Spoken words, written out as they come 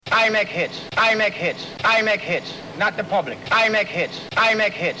I make hits. I make hits. I make hits. Not the public. I make hits. I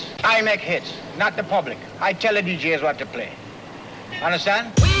make hits. I make hits. Not the public. I tell the DJs what to play.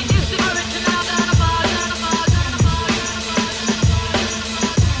 Understand? We is the original.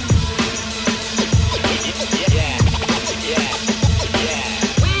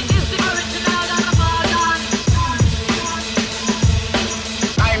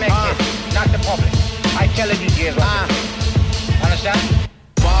 I tell the DJs what to do. Understand?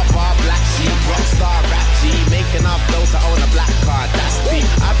 Bar, black sheep, rockstar, rap G. Making enough dough to own a black card, that's deep.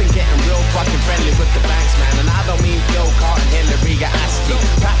 I've been getting real fucking friendly with the banks, man. And I don't mean Phil Carter, Hillary, or Ashley.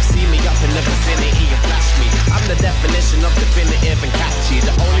 Perhaps see me up in the vicinity and flash me. I'm the definition of definitive and catchy.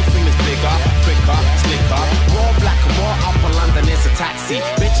 The only thing that's bigger, quicker, slicker. More black and more upper London is a taxi.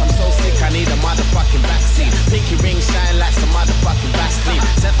 Bitch, I'm so sick, I need a motherfucking vaccine. Pinky ring shine like some motherfucking Vaseline.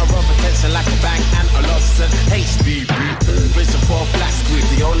 Center of attention like a bang and a loss and HBB. Vision for a flat squid.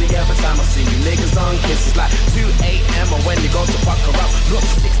 The only ever time I see you niggas on kisses like 2 a.m. or when you go to pucker up. Look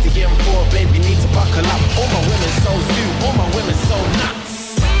 60 and 4, baby, need to buckle up. All my women so zoo, all my women so nuts.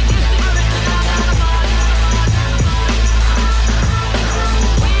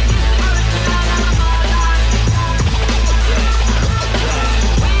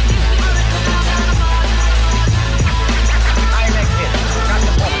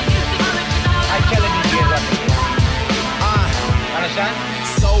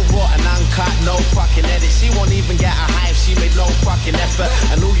 So raw and uncut, no fucking edit. She won't even get a high if she made no fucking effort.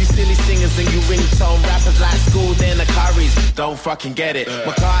 And all you silly singers and you ringtone rappers like school, then the curries don't fucking get it.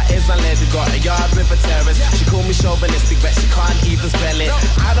 My car is unleaded, got a yard with a terrace. She call me chauvinistic, but she can't even spell it.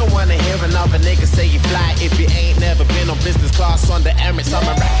 I don't wanna hear another nigga say you fly if you ain't never been on business class on the Emirates.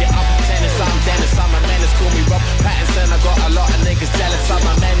 I'ma rack it up, tennis, I'm Dennis, I'm a menace. Call me Rob Pattinson, I got a lot of niggas jealous. I'm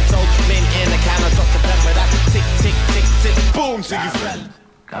a mental, mint in a can of Dr. Pepper. That tick, tick, tick, tick, boom till you fell.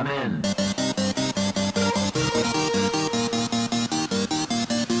 Come in.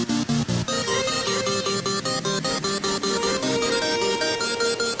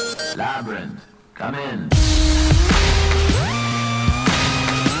 Labyrinth, come in.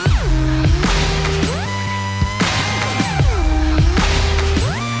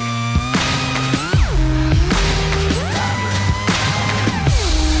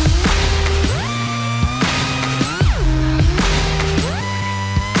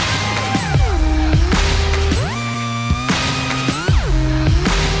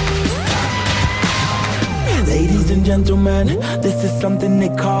 Ladies and gentlemen, this is something they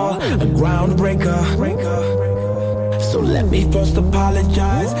call a groundbreaker. So let me first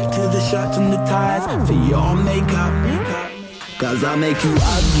apologize to the shirts and the ties for your makeup. Cause I'll make you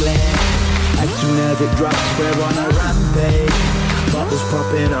ugly as soon as it drops. We're on a rampage, bubbles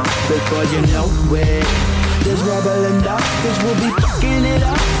popping up before you know it. There's rubble and dust, cause we'll be fucking it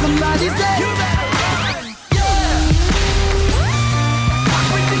up. Somebody say you better run, yeah. I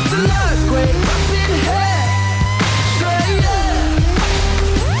predict an earthquake up in here.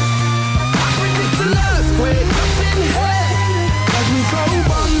 Earthquake up in here. Cause we throw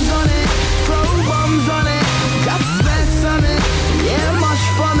bombs on it, just mess on it, yeah, mush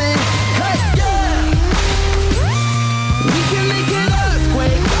from it, hey, yeah. We can make an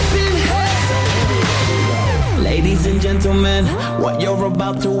earthquake up in here. Ladies and gentlemen, what you're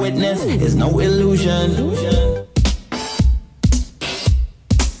about to witness is no illusion.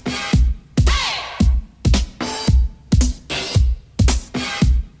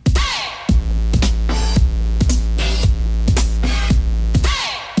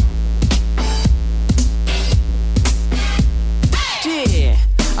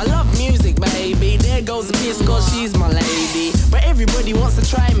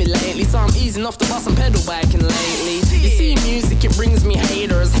 Off the bus and pedal biking lately. You see music, it brings me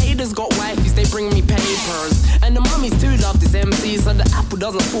haters. Haters got wifeys, they bring me papers. And the mummies too love this MC, so the apple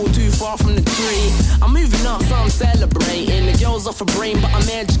doesn't fall too far from the tree. I'm moving up, so I'm celebrating. The girls off a brain, but I'm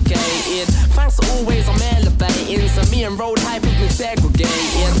educated. Thanks to always, I'm elevating. So me and road hype have been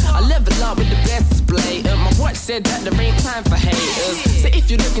segregated. I level up with the best display. My watch said that there ain't time for haters. So if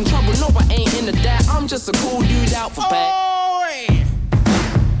you're looking trouble, no, I ain't into that. I'm just a cool dude out for pay.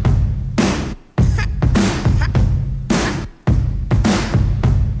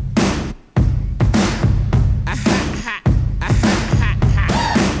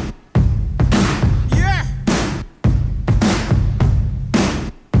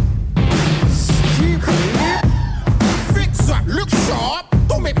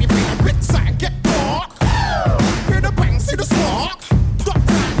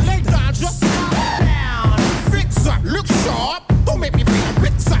 Look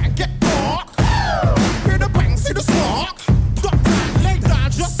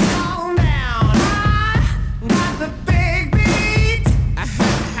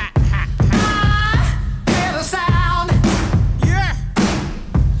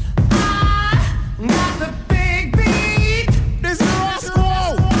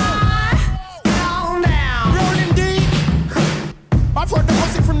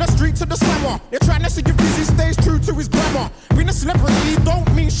celebrity don't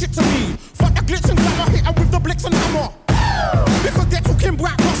mean shit to me. Fuck the glitz and glamour, hit her with the blitz and hammer. Because they're talking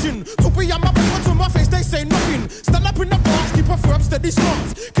black Russian. To be a mother, but to my face they say nothing. Stand up in the box, keep a firm, steady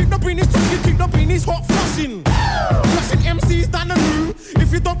stance. Kick the beanies, kick the beanies, hot flushing. Flushing MCs down the loo.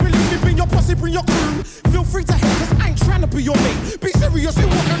 If you don't believe me, bring your posse, bring your crew. Feel free to hate, cause I ain't trying to be your mate. Be serious, it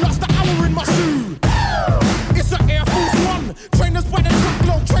won't last the hour in my shoe. It's an Air Force One. Trainers by the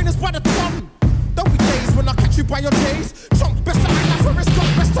truckload, trainers by the ton. There'll be days when I catch you by your days. Chunk, best to act like Forrest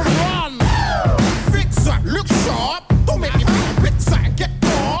Gump, best to run. Fix that, look sharp. Don't make me fix that and get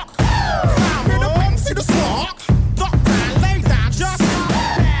dark. Hear the bang, see the spark. Duck down, lay down, just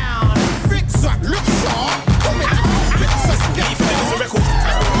down. Fix that, look sharp. Don't make me fix that and get dark.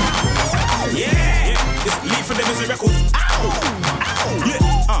 Yeah, it's Leave for the Busy Records. Ow, ow,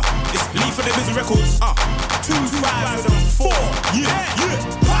 yeah, it's Leave for the Busy Records. 2004, yeah,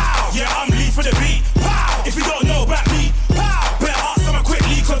 pow, yeah, I'm Leave for the beat, pow. If you don't know about me, pow, better ask someone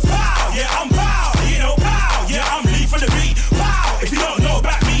quickly, cause pow, yeah, I'm pow, you know, pow, yeah, I'm Leave for the beat, pow. If you don't know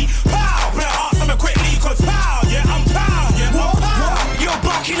about me, pow, better ask someone quickly, cause pow, yeah, I'm pow, yeah, I'm pow. You're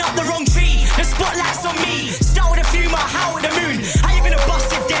barking up the wrong tree, the spotlight's on me. Start with a fume, I howl with the moon. How you gonna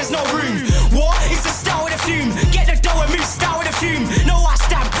bust if there's no room? What? It's the start with a fume. Get the dough and move, start with a fume. No, I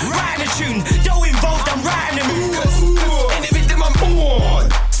stab, right in the tune. Dough involved, I'm right in the mood. In the rhythm I'm on.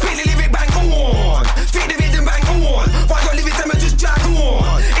 Speed the lyric bang on. Speed the rhythm bang on. Why you leave it them and just drag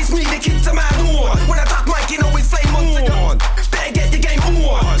on? It's me the kid to man on. When I talk mic, you know it's flame on. Better get the game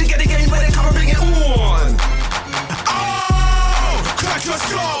on. To get the game, better come and bring it on. Oh, crack your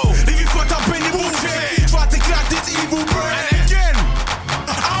skull. Leave your foot up in the bullshit. Try to crack this evil brain. And again.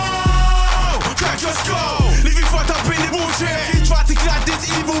 Oh, crack your skull. Leave your foot up in the bullshit. Try to crack this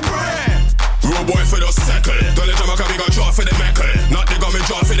evil brain. Road boy for the circle. Don't let them make a bigger draw for the meckle. Not they got me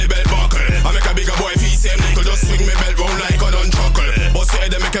draw for the belt buckle. I make a bigger boy feel same nickel. Just swing me belt round like I done chuckle. But say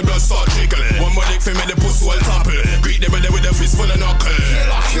they make a blood start trickle. One more lick for me the pussy will topple. Greet the belly with a fist full of knuckle.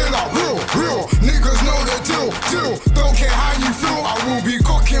 Killer, real, niggas know the deal. Don't care how you feel, I will be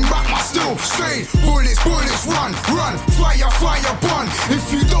cocking back my steel. Straight bullets, run, fire, bun.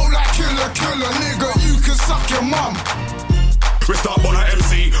 If you don't like killer, nigga, you can suck your mum. We start on a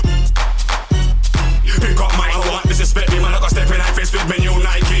MC. Pick up my what? Disrespect me, man. I got step in and face with me new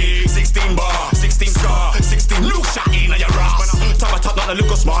Nike. 16 bar, 16 scar, 16 look shot in your ass. Top a top, not a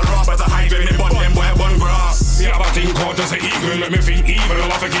look of small rock, but a high grade, me bun them boy one grass. Yeah, but think caught as an eagle, let me think evil, I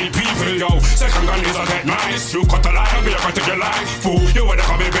want to kill people, yo. Second gun is a dead nice. You cut the line, I'll be a cut to your life. Fool, you wanna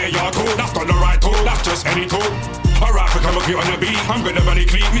come and pay your tool. That's not the right tool, that's just any tool. Alright, we come up here on the beat. I'm gonna very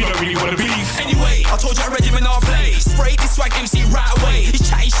clean, me don't really wanna beef. Anyway, I told you a regiment I'll play. Spray this swag MC right away. He's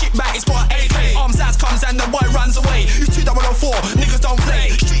chatting shit back, he's got an AK. Arms as comes and the boy runs away. He's 2004, niggas don't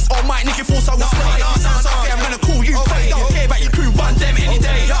play. Streets all might, nigga force I will slay. Sounds okay, I'm gonna call you fake. Don't care about your crew, run them any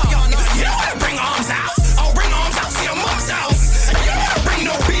day. You don't wanna bring arms out. I'll bring arms out to your mum's house. You don't wanna bring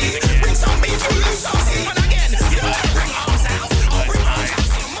no beef. Bring some beef, you lose some beef. And again, you don't wanna bring arms out. I'll bring arms out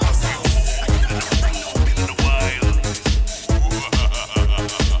to your mum's house. You don't wanna bring no beef.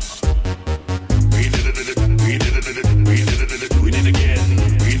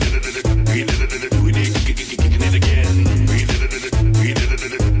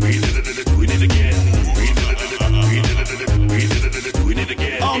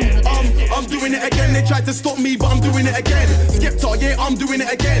 I'm doing it again, they tried to stop me, but I'm doing it again. Skepta, yeah, I'm doing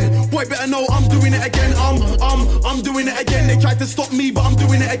it again. Boy, better know I'm doing it again. I'm doing it again. They tried to stop me, but I'm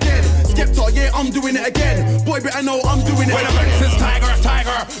doing it again. Skepta, yeah, I'm doing it again. Boy, better know I'm doing it again. When says tiger,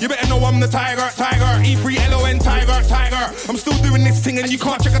 you better know I'm the tiger. E3LON, tiger. I'm still doing this thing and you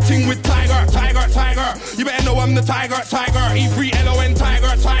can't check a thing with tiger. You better know I'm the tiger. E3LON, tiger.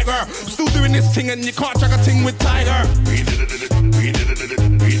 I'm still doing this thing and you can't check a thing with tiger. We did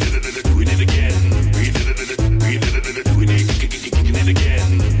it again.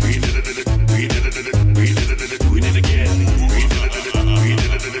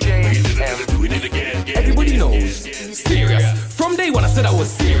 Everybody knows, serious. From day one I said I was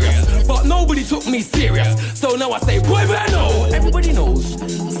serious, but nobody took me serious. So now I say, boy, better know. Everybody knows,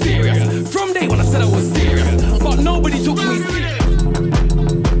 serious. From day one I said I was serious, but nobody took me serious.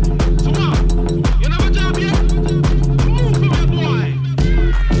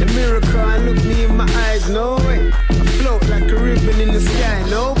 Look me in my eyes, no way. I float like a ribbon in the sky,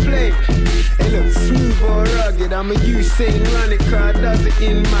 no play. It looks smooth or rugged, I'm a Usain, run it, car does it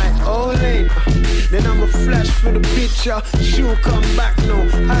in my own lane. Then I'm a flash for the picture, she'll come back now.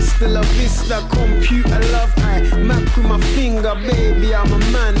 Hasta la vista, computer love, I map with my finger, baby, I'm a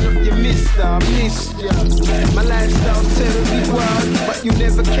man, not your mister, I missed ya. My lifestyle's terribly wild, but you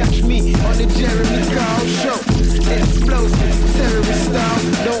never catch me on the Jeremy Kyle show. Explosive, terrorist style,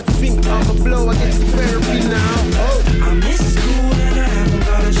 don't think I'm a blow, I get therapy now. Oh, I miss school and I haven't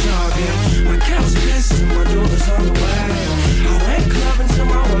got a job yet. My girl's pissed and my daughter's on the way. I went clubbing till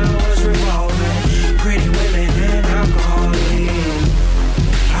my world was revolving. Pretty women and alcohol in.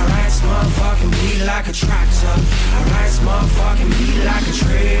 I ride motherfucking beat like a tractor. I ride motherfucking beat like a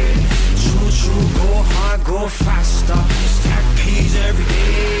train. Choo choo, go hard, go faster. Stack peas every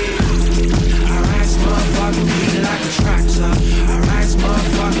day. I ride motherfucking beat like a tractor. I ride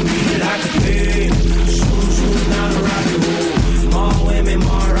motherfucking beat like a plane. Choo choo, down the rabbit hole. More women,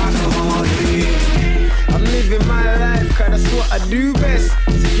 more alcohol, yeah. I'm living my life, cause that's what I do best.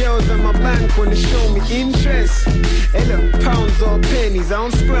 See girls in my bank when they show me interest. Hey look, pounds or pennies, I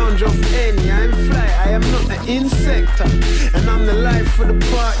don't scrounge off any. I am fly, I am not an insect. And I'm the life for the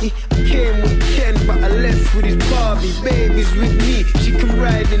party. I came with Ken, but I left with his Barbie. Baby's with me, she can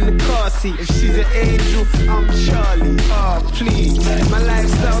ride in the car seat. If she's an angel, I'm Charlie. Oh, please. My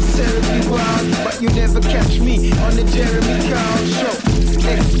lifestyle's terribly wild, but you never catch me on the Jeremy Kyle show.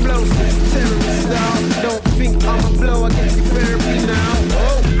 Explosive, terrorist style. Don't think I'm a blow, I get you therapy now.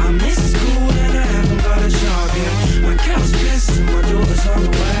 Oh, I miss school and I haven't got a job yet. My girl's pissed and my daughter's on the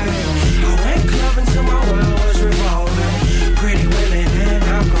way. I went clubbing till my world was revolving. Pretty women and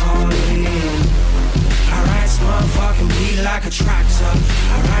alcohol in. I ride motherfucking beat like a tractor.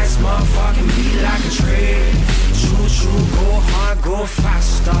 I ride motherfucking beat like a train. Choo choo, go hard, go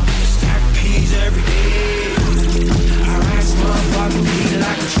faster. Stack peas every day. I ride motherfucking beat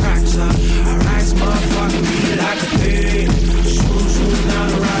like a tractor. I ride motherfucking beat like a plane. Choo choo, down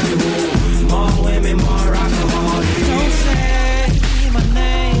the rabbit hole. More women, more alcohol. Don't say my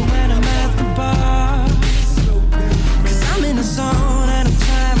name when I'm at the bar, 'cause I'm in the zone and I'm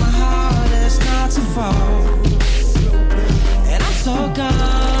trying my hardest not to fall. And I'm so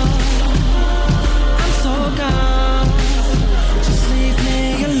gone, I'm so gone. Just leave me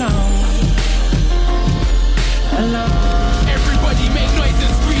alone, alone. Everybody make noise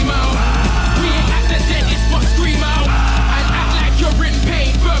and scream out. We ain't at the dentist but scream out. And act like you're in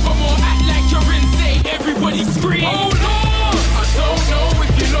pain. Furthermore, act like you're insane. Everybody scream. Oh Lord! I don't know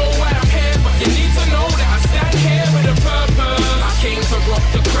if you know why I'm here, but you need to know that I stand here with a purpose. I came to rock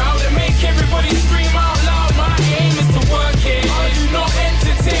the crowd and make everybody scream out loud. My aim is to work it. Are you not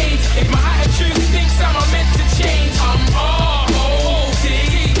entertained? If my attitude stinks, am I meant to change? I'm R-O-T-T-E-N.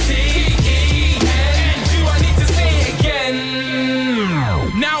 Do I need to say it again?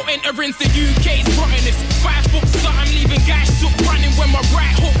 Now entering the UK's rottenness. 5 foot something, leaving guys shook running when my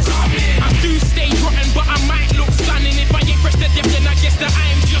right hook's coming. I do stay rotten, but I might look stunning. If I ain't fresh to death, then I guess that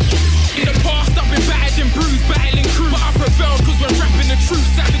I'm just. In the past, I've been battered and bruised, battling crew. But I prevailed, cause we're rapping the truth.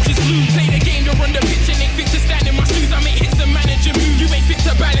 Savages lose. Play the game, they're on the pitch and they fit to stand in my shoes. I make hits and manage a move. You ain't fit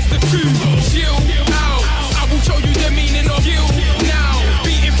to balance the crew. Chill out. I will show you the meaning of you now.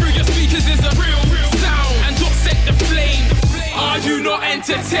 Beating through your speakers is a real sound. And don't set the flame. Are you not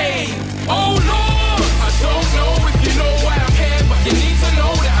entertained? Oh Lord! I don't know if you know why I'm here, but you need to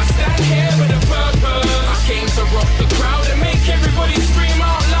know that I stand here with a purpose. I came to rock the crowd and make everybody scream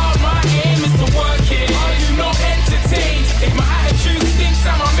out loud. My aim is to work it. Are you not entertained? If my attitude stinks,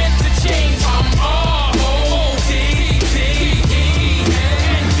 am I meant to change? I'm R-O-T-T-E-N.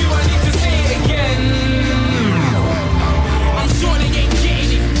 Do I need to say it again? I'm sure they ain't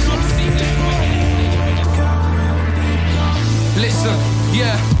getting it. Listen,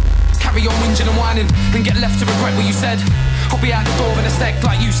 yeah. Carry on whinging and whining and get left to regret what you said. I'll be out the door in a sec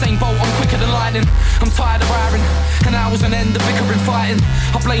like Usain Bolt, I'm quicker than lightning. I'm tired of hiring, and hours on end of bickering fighting.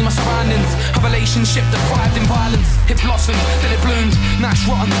 I blame my surroundings, a relationship that thrived in violence. It blossomed, then it bloomed, now it's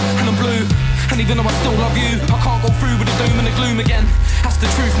rotten and I'm blue. And even though I still love you, I can't go through with the doom and the gloom again. That's the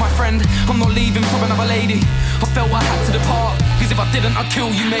truth, my friend, I'm not leaving for another lady. I felt I had to depart, cause if I didn't I'd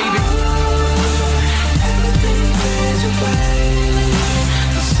kill you maybe. Everything fades away.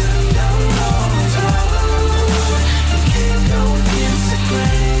 The sun don't always rise. You can't go against the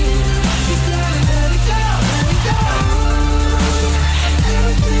grain. You gotta let it go, let it go.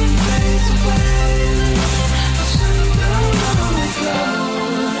 Everything fades away. The sun don't always rise.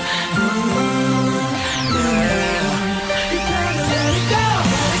 You gotta let it go,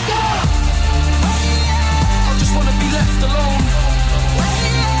 let it go. I just wanna be left alone.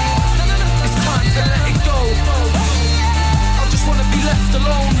 It's time to let it go. I just wanna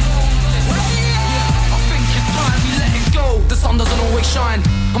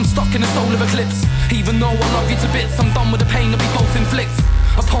Even though I love you to bits, I'm done with the pain that we both inflict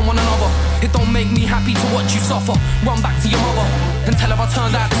upon one another. It don't make me happy to watch you suffer. Run back to your mother and tell her I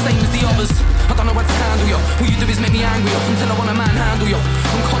turned out the same as the others. I don't know how to handle you. All you do is make me angrier until I wanna manhandle you.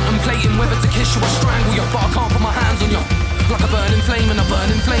 I'm contemplating whether to kiss you or strangle you, but I can't put my hands on you. Like a burning flame, and a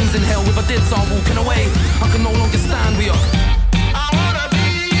burning flames in hell. If I did start walking away, I can no longer stand with you. I wanna be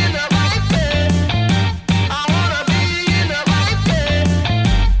in the right place. I wanna be in the right place.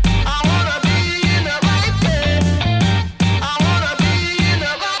 I wanna be in the right place. I wanna be in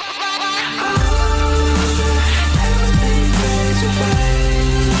the right place. Everything fades away.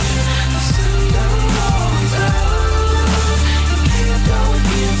 The sun don't always out. You can't go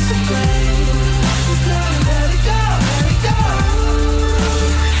against the grain. You gotta let it go, let it go.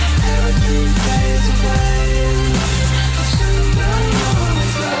 Everything fades away. The sun don't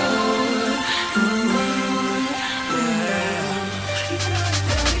always out.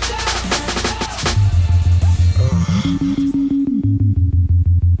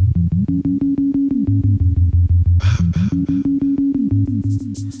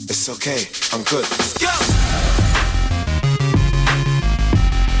 It's okay, I'm good. Let's go!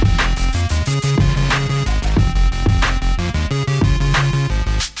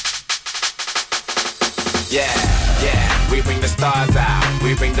 Yeah, yeah, we bring the stars out.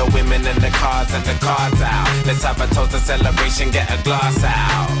 We bring the women and the cars and the cards out. Let's have a toast, a celebration, get a glass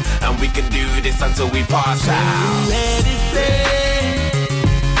out. And we can do this until we pass out. Let it play,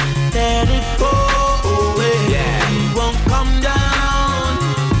 let it go away. Yeah. We won't come down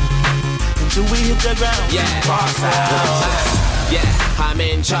until we hit the ground. Yeah, pass out. Yeah, I'm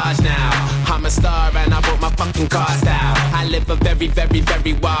in charge now. I'm a star and I brought my fucking cars out. I live a very, very,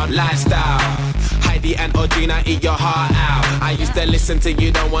 very wild lifestyle. Heidi and Audrina, eat your heart out. I used to listen to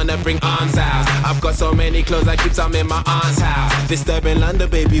you, don't wanna bring arms out. I've got so many clothes, I keep some in my aunt's house. Disturbing London,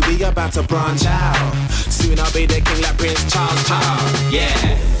 baby, we about to branch out. Soon I'll be the king like Prince Charles.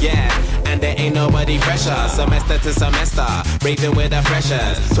 Yeah, yeah, and there ain't nobody fresher. Semester to semester, raving with the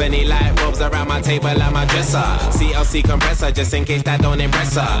freshers. 20 light bulbs around my table and my dresser. CLC compressor, just in case that don't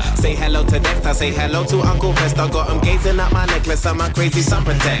impress her. Say hello to Dexter, say hello to Uncle Fester. Got him gazing at my necklace and my crazy sun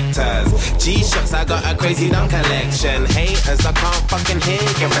protectors. G-Shocks, I got a crazy dumb collection. Haters, I can't fucking hear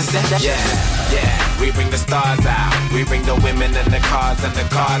you reception. Yeah, yeah, we bring the stars out. We bring the women and the cars and the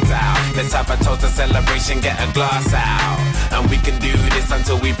cards out. Let's have a toast, a celebration, get a glass out. And we can do this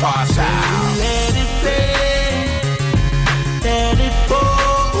until we pass out. Let it play, let it go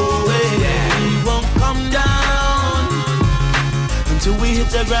away. Yeah. We won't come down until we hit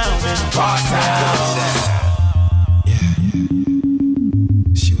the ground and Pass out.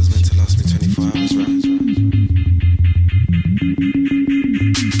 She was meant to last me 24 hours, right?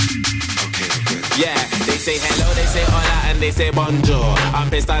 Okay, good. Yeah, they say hello, they say hola, and they say bonjour. I'm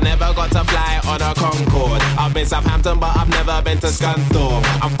pissed I never got to fly on a Concorde. I've been Southampton, but I've never been to Scunthorpe.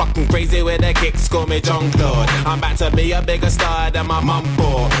 I'm fucking crazy with the kicks, call me John Claude. I'm about to be a bigger star than my mum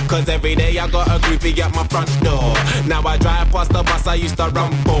for. Cause every day I got a groupie at my front door. Now I drive past the bus I used to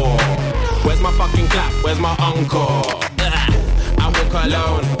run for. Where's my fucking clap, where's my encore? I walk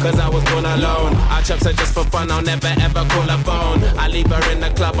alone, cause I was born alone. I chops her just for fun, I'll never ever call her phone. I leave her in the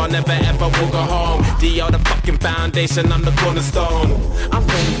club, I'll never ever walk her home. D.O. the fucking foundation, I'm the cornerstone. I'm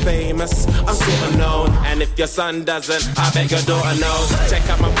very famous, I'm super known. And if your son doesn't, I bet your daughter knows. Check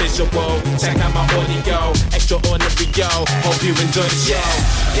out my visual, check out my audio. Extraordinary, yo, hope you enjoy the show.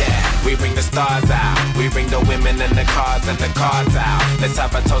 Yeah, we bring the stars out. We bring the women and the cars and the cards out. Let's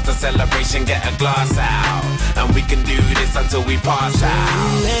have a toast, a celebration, get a glass out. And we can do this until we pass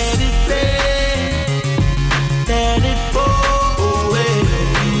out. let it play, let it go away.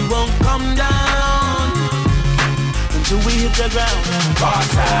 We won't come down until we hit the ground and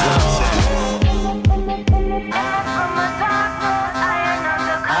Pass out.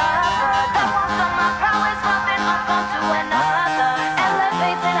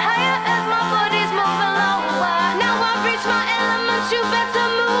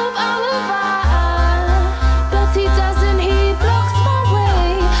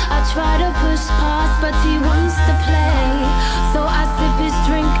 But he wants to play, so I sip his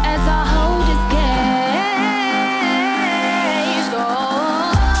drink as I hold his gaze.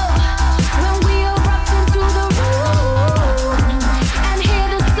 Oh, when we erupt into the room and hear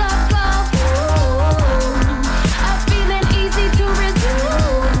the stuff go boom, I'm feeling easy to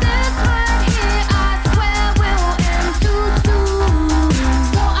resume. This right here, I swear will end too soon.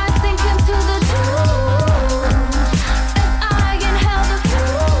 So I sink into the doom as I inhale the fume.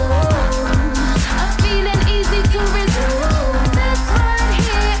 Feeling easy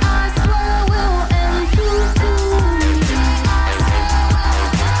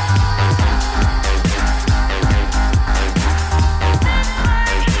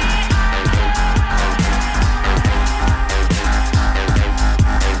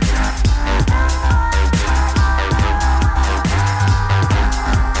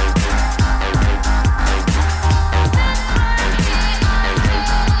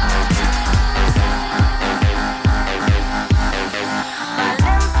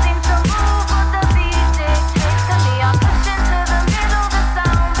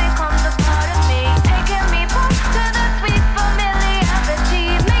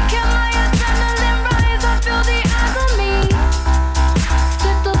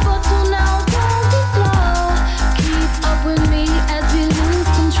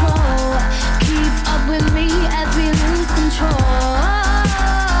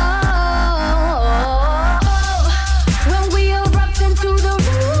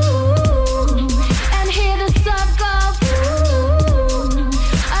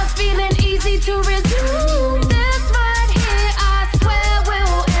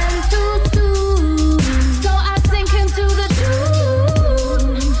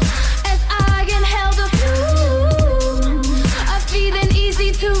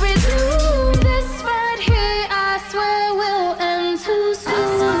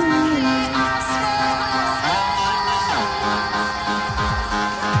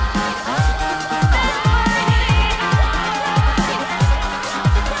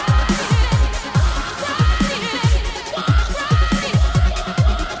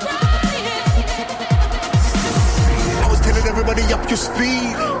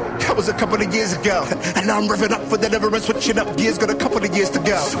That was a couple of years ago. And now I'm revving up for the never and switching up gears. Got a couple of years to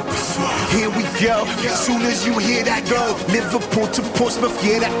go. Here we go. As soon as you hear that go, Liverpool to Portsmouth,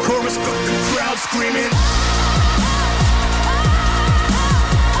 yeah, that chorus got the crowd screaming.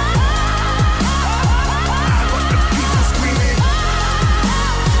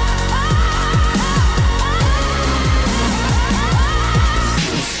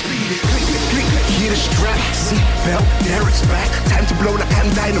 Seatbelt, Derek's back. Time to blow the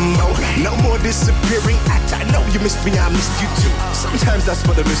hand dynamo. No more disappearing act. I know you missed me, I missed you too. Sometimes that's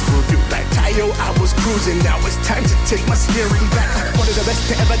what the rest will do. Like Tayo, I was cruising. Now it's time to take my steering back. One of the best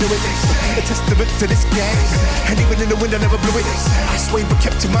to ever do it. A testament to this game. And even in the wind, I never blew it. I sway but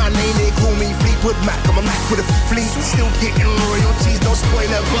kept to my lane. They call me Fleetwood Mac. I'm a Mac with a fleet. Still getting royalties. No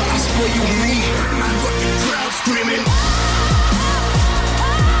spoiler, but I spoil you me. I got the crowd screaming.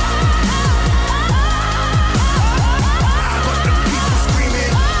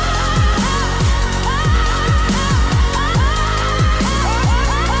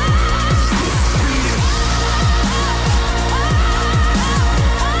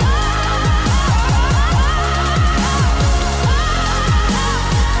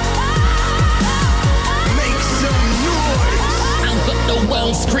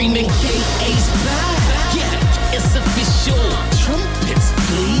 Screaming KA's back. Yeah, it's official. Trumpets,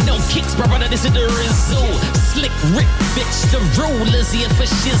 please. No kicks, bro, brother, this is the result. Slick Rick, bitch, the rulers here for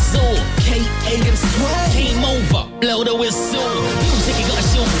shizzle. KA and Swag came over, blow the whistle. Music, you gotta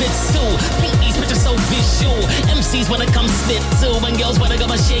show fit so. Paint these pictures so visual. MCs wanna come spit too, and girls wanna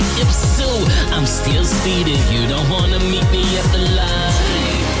come and shake hips too. I'm still speeding, you don't wanna meet me at the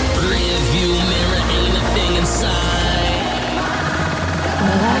line. Rear view mirror, ain't a thing inside.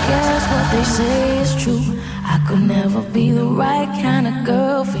 Well, I guess what they say is true. I could never be the right kind of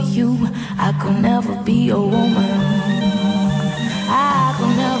girl for you. I could never be your woman. I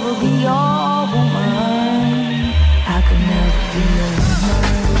could never be your woman. I could never be your woman.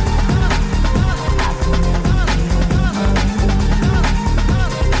 I could never be your woman.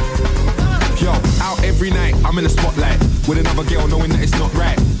 Yo, out every night, I'm in the spotlight with another girl knowing that it's not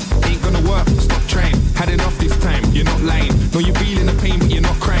right. Ain't gonna work, stop trying. Had enough this time, you're not lying. No, you're feeling the pain, but you're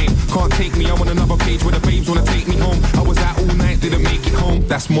not crying. Can't take me, I'm on another page where the babes wanna take me home. I was out all night, didn't make it home,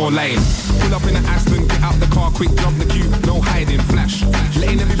 that's more lying. Pull up in the Aston, get out the car quick, jump the queue, no hiding, flash.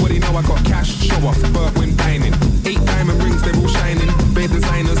 Letting everybody know I got cash, show off, Bert when dining. 8 diamond rings, they're all shining. Bare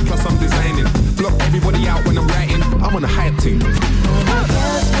designers, plus I'm designing. Block everybody out when I'm writing, I'm on a hype team. Well, I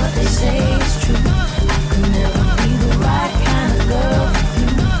guess what they say is true. I could never be the right kind of girl for you.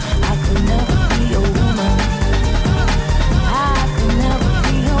 I could never be your woman. I could never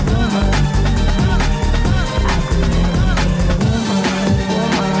be your woman. I could never be your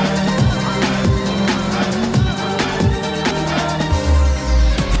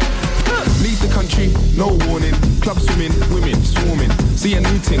woman. Leave the country, no warning. Club swimming, women swarming. See a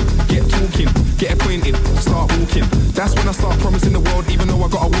new thing, get talking, get acquainted, start walking. That's when I start promising the world, even though I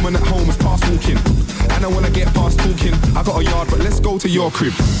got a woman at home, it's past walking. And I wanna get past talking. I got a yard, but let's go to your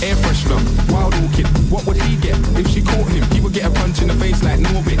crib. Air freshener, wild orchid. What would he get if she caught him? He would get a punch in the face like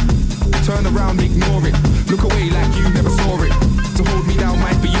Norbit. Turn around, ignore it. Look away like you never saw it. To hold me down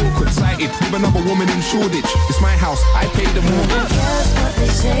might be awkward, sighted with another woman in Shoreditch. It's my house, I pay the mortgage. I guess what they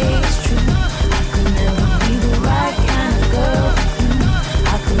say is true. I could never be the right kind of girl for you.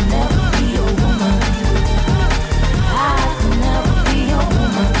 I could never be your woman. I could never be your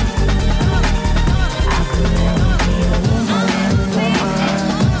woman. I could never be your woman.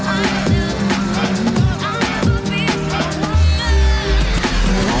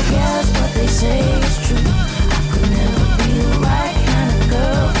 Well, I guess what they say is true. I could never be the right kind of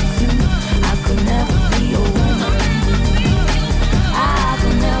girl for you. I could never be your woman. I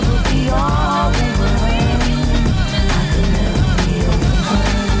could never be your woman. I could never be your woman.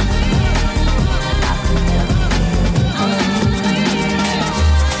 I could never be your woman.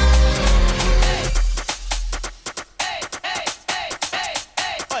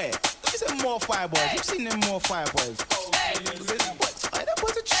 Hey, these are more fireboys. You've seen them more fireboys. That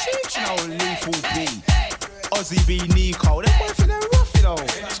was a change, you know, Lethal B. Ozzy B, Nico. Them boys are rough, you know.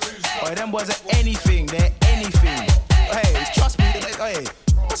 Them boys are anything. They're anything. Hey, trust me. Hey,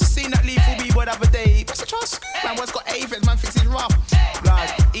 must have seen that Lethal B boy the other day. Must have trust. Man, boy's got aphids. Man thinks he's rough.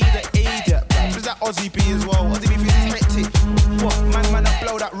 Like, he's an idiot. Who's that Ozzy B as well? Ozzy B thinks he's hectic. What? Man, that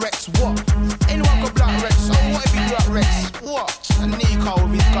blow that Rex. What? Anyone can blow that Rex. So what if he blew that Rex? What? And Nico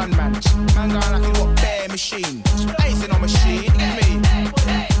with his gun, man. Man going like he's got bare machine. Ain't no machine, you get me?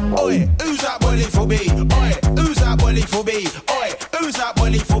 Oi, who's that boy Lethal B? Oi, who's that boy Lethal B? Oi, who's that boy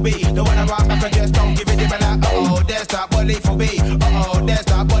Lethal B? The one around back and just don't give it him a like, oh, there's that boy Lethal B. Oh, there's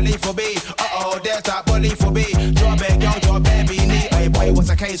that that body for B. There's that body for B. Draw bare girl, draw bare beanie. Hey boy, what's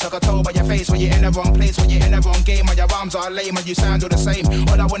the case? I can tell by your face when you're in the wrong place, when you're in the wrong game, and your arms are lame and you sound all the same.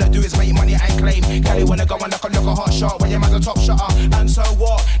 All I wanna do is make money and claim. Kelly wanna go and look a hot shot when your man's a top shotter. And so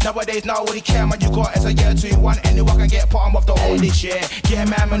what? Nowadays, nobody care, man. You got as a year 2-1. Anyone can get bottom of the whole this year. Yeah,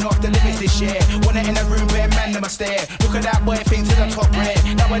 man off the limits this year. Wanna in the room, bare man, never stare. Look at that boy, things to the top rare.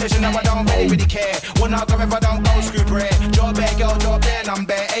 Nowadays, you know I don't really care. Wanna go if I don't go screw bread. Draw bare girl, draw bare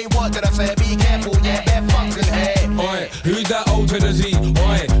number. Hey, what did I say? Be careful, yeah, bare fucks in here. Oi, who's that O to the Z?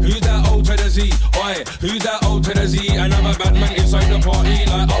 Oi, who's that O to the Z? Oi, who's that O to the Z? Another bad man inside the party.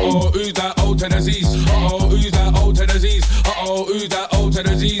 Like, who's that O to the Z's? Who's that O to the Z's? Who's that O to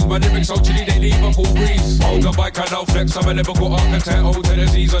the Z's? My lyrics so chilly, they leave a full breeze. Hold the bike, I don't flex. I'm a lyrical architect. O to the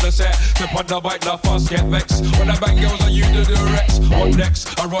Z's on the set. Step on the bike, the fast get vexed. When I bang girls, I use the Durex. What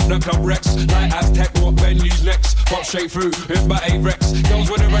next? I rock the club Rex. Like Aztec, what venues next? Pop straight through with my A-Rex. Girls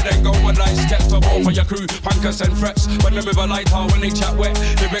with the red and go one night steps. To ball for your crew, pankers and frets. When the river light out, when they chat wet.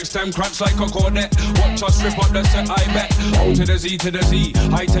 Lyrics them crunch like a cornet. Watch us rip up the set, I bet. O to the Z to the Z,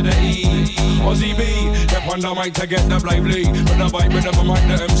 I to the E. Ozzy B, step on the mic to get the lively. When the bike, when the mic,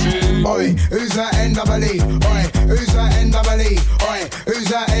 the MC. Oi, who's that NWE? Oi, who's that NWE? Oi, who's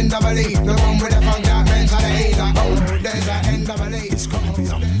that NWE? The one with the funk that mentality. Like, there's that NWE. It's gonna be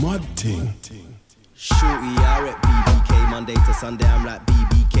a mud thing. Shorty, I rep BBK. Monday to Sunday, I'm like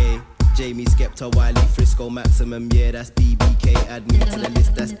BBK. Jamie, Skepta, Wiley, Frisco, Maximum, yeah, that's BBK. Add me to the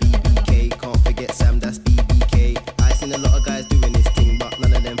list, that's BBK. Can't forget Sam, that's BBK. I seen a lot of guys doing this thing, but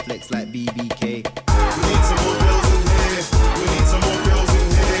none of them flex like BBK. We need some more girls in here. We need some more girls in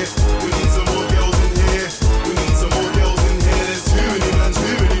here. We need some more girls in here. We need some more girls in here. There's too many man,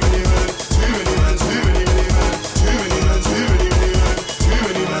 too many man. Too many man, too many man. Too many man, too many man. Too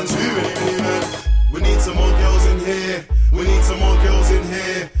many man, too many man. We need some more girls in here. We need some more girls in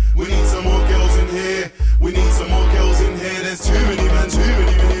here. We need some more girls in here. We need some more girls in here. There's too many man, too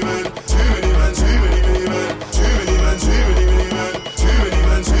many man. Too many man, too many man. Too many man, too many man. Too many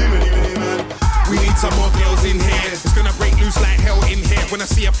man, too many man. We need some more girls in here. It's gonna break loose like hell in here. When I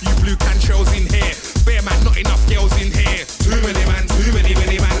see a few blue can shows in here. Bare man, not enough girls in here. Too many man, too many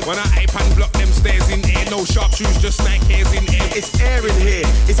man. When I ape and block them stairs in here. No sharp shoes, just snake hairs in here. It's air in here.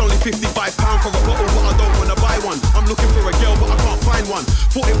 It's only £55 for a bottle, but I don't wanna buy one. I'm looking for a girl, but I can't find one.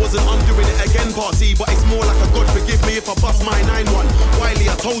 Thought it wasn't I'm doing it again party, but it's more like a God forgive me if I bust my 9-1. Wiley,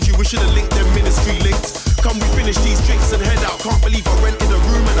 I told you we should've linked them ministry links. Come we finish these drinks and head out. Can't believe I rented a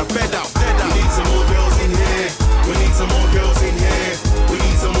room and a bed out. Dead out. We need some more girls in here. We need some more girls in here. We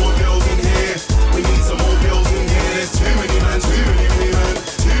need some more girls in here. We need some more girls in here. There's too many man, too many man.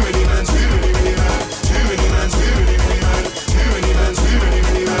 Too many man, too many man. Too many man, too many man. Too many man, too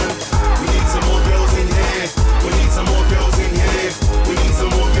many man. We need some more girls in here. We need some more girls in here. We need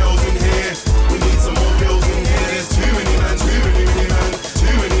some more girls in here. We need some more girls in here. There's too many man, too many man. Too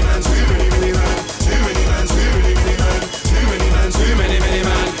many man, too many man. Too many man, too many man. Too many man, too many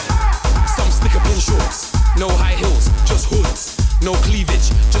man. Some sticker pin shorts, no high heels, just hoods. No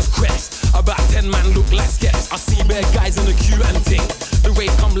cleavage, just crepes. About 10 man look like skeps. I see bare guys in the queue and ting. The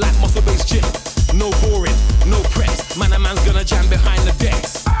rave come like muscle-based gym. No boring, no preps. Man, a man's gonna jam behind the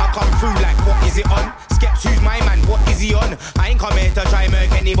decks. I come through like, what is it on? Skeps, who's my man? What is he on? I ain't come here to try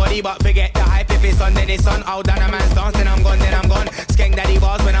murk anybody, but forget the hype. If it's on, then it's on. Out down a man's dance, then I'm gone, then I'm gone. Skeng daddy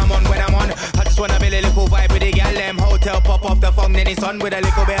bars when I'm on. I just wanna build a little vibe with the gal. Them hotel pop off the phone, then it's on. With a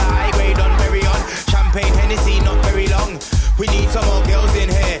little bit of high grade on, very on. Champagne, Hennessy, not very long. We need some more girls in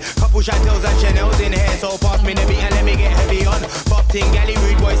here. Couple Chantels and Chanel's in here. So pass me the beat and let me get heavy on. Bopting, galley,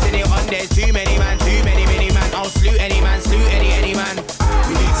 rude boys in it on. There's too many man, many man. I'll salute any man, any man.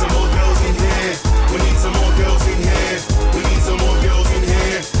 We need some more girls in here. We need some more girls in here. We need some more girls in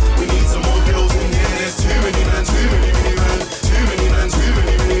here. We need some more girls in here. There's too many man, too many man. Too many man, too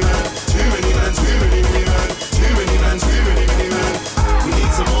many man. Too many man, too many man. Too many man, too many man. We need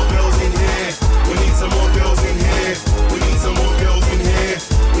some more girls in here. We need some more girls in here. We need some more girls in here.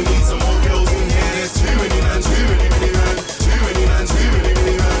 We need some more girls in here. There's too many man, too many man. Too many man, too many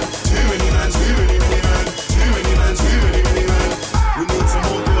man. Too many man, too many man. Too many man, too many man. We need some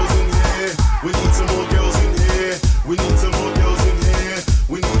more girls in here. We need some more girls in here. We need some more girls in here.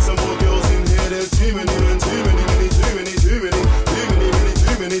 We need some more girls in here. There's too many man, too many man. Too many man, too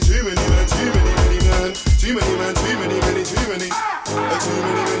many man. Too many man, too many man. Too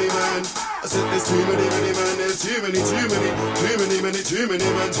many man. I said there's too many man. There's too many man. Too many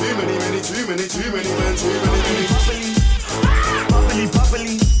man.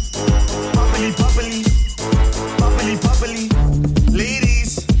 Poppily.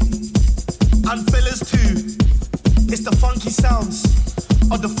 Ladies and fellas too. It's the funky sounds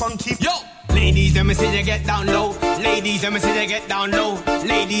of the funky. Yo! Ladies, let me see you get down low. Ladies, let me see you get down low.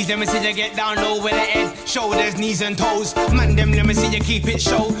 Ladies, let me see you get down low with the head, shoulders, knees and toes. Man, them, let me see you keep it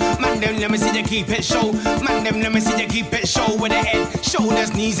show. Man, them, let me see you keep it show. Man, them, let me see you keep it show with the head,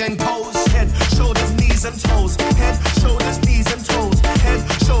 shoulders, knees and toes. Head, shoulders, knees and toes. Head, shoulders, knees and toes.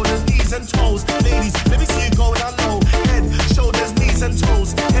 Head, shoulders, knees and toes. Ladies, let me see you go down low. Head, shoulders, knees and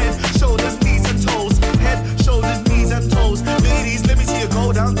toes. Head, shoulders, knees and toes. Head, shoulders, knees and toes. Ladies, let me see you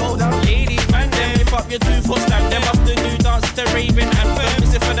go down, go down. Ladies, man, them lift up your 2 foot stand. Them up the new dance, the raving anthem.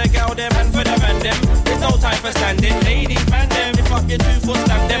 This is for the girl, them and for the man, them. There's no time for standing. Ladies, man, them lift up your 2 foot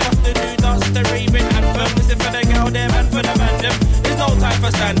stand. Them up the new dance, the raving anthem. This is for the girl, them and for the man, them. There's no time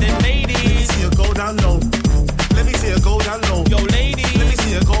for standing. Ladies, let me see you go down low. Let me see you go down low. Yo, ladies, let me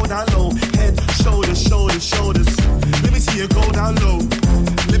see you go down low. Head, shoulders, shoulders, shoulders. Let me see you go down low.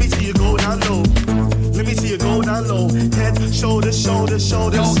 Let me see you go down low. Let me see you go down low. Head, shoulders, shoulders,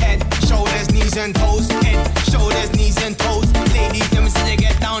 shoulders. Yo, head, shoulders, knees and toes. Head, shoulders, knees and toes. Ladies, let me see you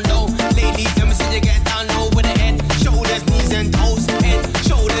get down low. Ladies, let me see you get down low with the head, shoulders, knees and toes. Head,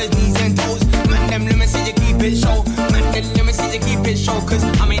 shoulders, knees and toes. Man, them, let me see you keep it show. Man, them, let me see you keep it show. Cause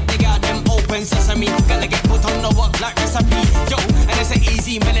I make the girl them open sesame. Gotta get put on the work like recipe. Yo, and it's an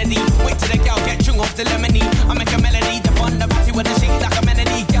easy melody. Wait till the girl get chung off the lemony. I make a melody, the one the batty with a shake like a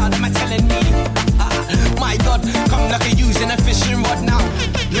melody. God, am I telling me? My God, come like a using a fishing rod now.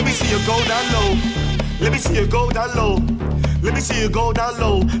 Let me see you go down low. Let me see you go down low. Let me see you go down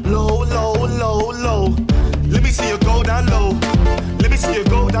low. Low, low, low, low. Let me see you go down low. Let me see you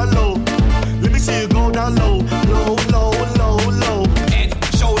go down low. Let me see you go down low. Low, low, low, low. Head,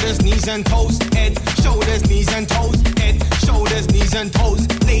 shoulders, knees and toes. Head, shoulders, knees and toes. Head, shoulders, knees and toes.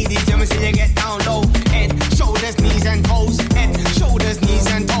 Ladies, let me see you get down low. Head, shoulders, knees and toes. Head, shoulders, knees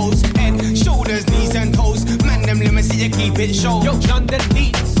and toes. Head, shoulders, knees and toes. Man, them, let me see you keep it show. Yo, London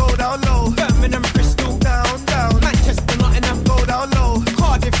Leeds, go down low. Birmingham, Bristol, down, down. Manchester, Nottingham, go down low.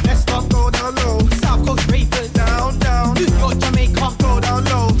 Cardiff, Leicester, go down low. South Coast, Ravens, down, down. New York, Jamaica, go down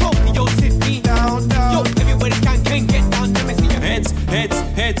low. Tokyo, Sydney, down, down. Yo, everybody can get down. Let me see your heads, heads,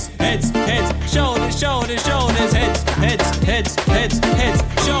 heads, heads, heads. Shoulders, shoulders, shoulders. Heads, heads, heads, heads, heads.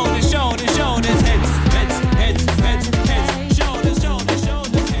 Shoulders, shoulders, shoulders. Heads, heads, heads, heads, heads. Shoulders, shoulders,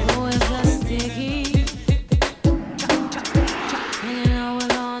 shoulders. Heads. Oh, it's a sticky. And you know we're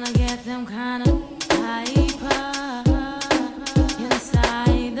gonna get them kind of hyper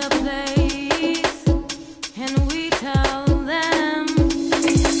inside the place. And we tell them,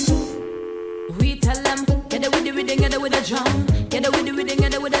 get it with the rhythm, get it with the drum. Get it with the rhythm,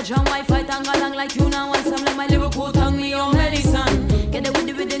 get it with the drum. I fight and go along like you now want some like my lyrical tongue, me your medicine. Get it with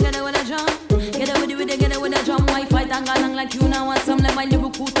the rhythm, get it with the drum. Get it with the rhythm, get it with the drum. I fight and go along like you now want some like my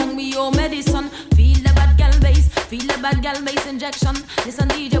lyrical tongue, me your medicine. Feel the bad gal bass, feel the bad gal bass injection. Listen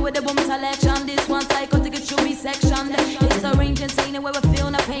DJ with the boom selection. This one psychotic, it should be section. It's the range insane where we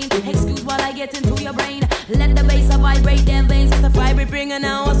feel no pain. Excuse while I get into your brain. Let the bass vibrate them veins. It's the vibrate bringing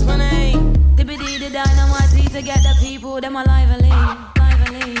out what's funny. Dippity the dynamite to get the people them alive and lively.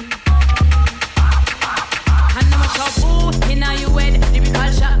 And I'm a shop, ooh, in you head.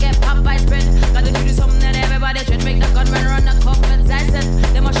 Lyrical shot get popped by spread. Gotta do something that everybody should make the gunman run the coffins. I said,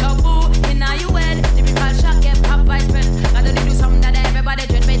 them a shop, ooh, in you head. Lyrical shot get popped by spread. Gotta do something that everybody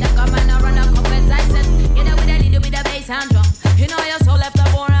should make the gunman run the coffins. I said, get up with a little bit of bass and drum. You know your soul left the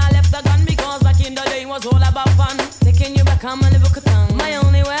bore and left the gun because back in the day it was all about fun. Taking you back on my lyrical tongue. My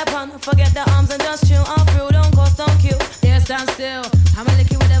only weapon, forget the arms and just chill. All through, don't cost, don't kill. There stand still. I'm a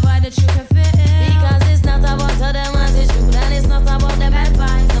licky with a vibe that you can feel. Because it's not about the attitude and it's not about the bad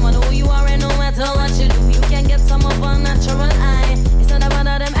vibes. No matter who you are and no matter what you do, you can get some of a natural eye. It's not about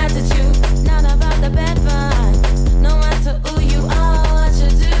them attitude, not about the bad vibes. No matter who you are, what you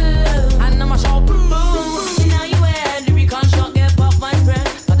do. And I'm a shout boom boom. Now you head, the recon shot get pop my spread.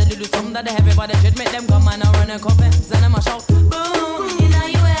 Gotta do something that everybody should make them come and run and coffins. And I'm a shout boom. Now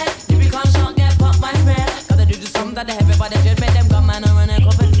you head, the recon shot get pop my spread. Gotta do something that everybody should make them come and run and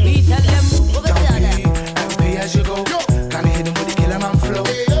coffins. We tell them, over there. And pay as you go. Kinda hit them with the killer man flow.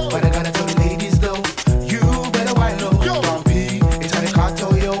 But I gotta tell the ladies though, you better wind low. Bumpy, it's how the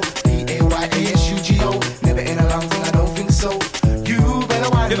cartel yo. PAYASUGO. Never in a long thing, I don't think so. You better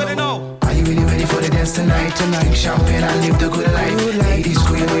wind low. Are you really ready for the dance tonight? Tonight, champagne, I live the good life. Ladies,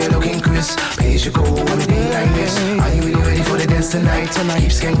 queen, where you looking, Chris? Pay as you go on a day like this. Are you really ready for the dance tonight?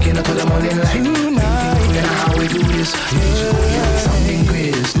 Keep skanking up to the morning light. You know how we do this. Something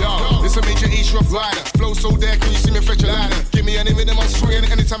Chris. Yo, this a major East rough rider. Flow so dead, can you see me fetch a ladder? Give me any rhythm, I'm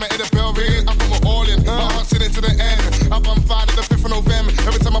swinging. Anytime I hit the bell ring, I put my all in. My heart's sitting to the end. Up on fire to the 5th of November.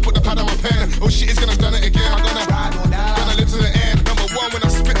 Every time I put the pad on my pen, oh shit, it's gonna done it again. I'm gonna live to the end. Number 1, one when I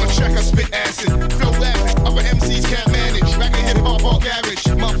spit my track, I spit acid. Flow epic, other MCs can't manage. Back in hip hop or garage,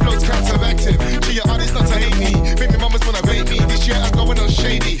 my flow's counteractive. She your artist not to hate me. Baby mamas wanna rape me. This year I'm going on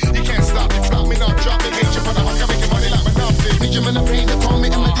shady. You can't stop me, flop me, not drop me. Hate you for the huck, I'm making money like Monopoly. Need you in the pain, they call me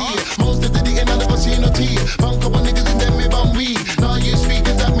in the D. Most of the D and I never see no T. Bunk couple niggas and then me bum weed. Now you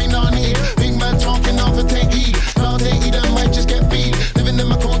speakers that me not need. Big man talking off and take heed. Now they eat and might just get beat. Living in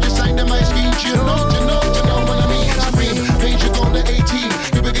my cold, just like them ice cream. You know what I mean. Supreme, paint you go to 18.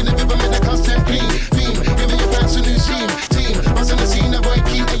 You begin to give them in the constant clean. Theme, giving your fans a new scene. Team, busting the scene, that boy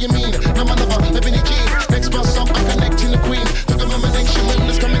keen, how you mean? No man never, living in G. Next bus up, I'm connecting the queen. Took a nomination, when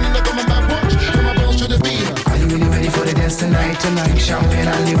it's coming in the government by watch. From my bones to the beat. Are you really ready for the dance tonight? Tonight, champagne,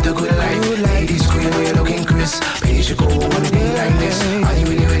 I live the good life. Ladies, queen, know you're looking crisp. Page you go, wanna be like this. Are you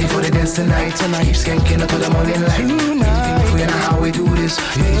really ready for the dance tonight? Tonight, keep skanking until the morning light. Living queen, how we do this.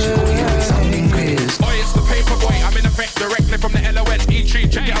 Page you go, you know sounding crisp. Oh, it's the paper boy, I'm in effect directly from the LONE3.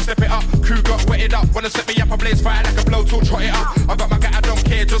 Check it out, step it up. Crew got wetted up. Wanna set me up, I blaze fire like a blowtorch, trot it up. I got my cat, I don't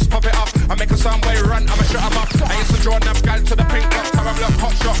care, just pop it up. I make a sound way run, I'ma shut 'em up. I used to draw enough gal to the pink box. How I'm look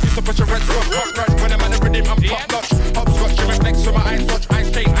hot shot, used to push a red spot, hot rush. When I'm on the rhythm, I'm top notch. Hopscotch, you reflex with my eyes watch. Ice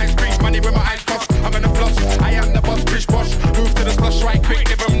cake, ice cream, money with my eyes crossed. I'm in the floss, I am the boss, Chris Bosh. Move to the slush right quick,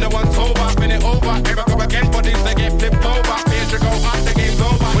 give 'em the one's over. Minute over, never come again, bodies they get flipped over. Here you go, the game's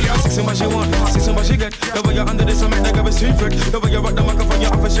over. Well, you're sexy, but she want, sexy, but she get. The way you're under this, I make the girl be secret. The way you rock the microphone,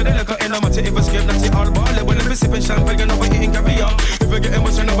 you're off a shit, like a end. I'm at it, if I skip, that's it all ball. When I'm sipping champagne, you know we're eating caviar. If I get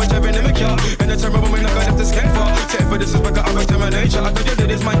emotional, we're driving in the car. And the time when I got left the skin for. Take for this is like I'm a termination. I thought you did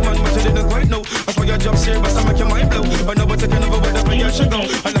this, my man, but you didn't quite know. That's why your job serious, I make your mind blow. But now we're taking over where the player should go.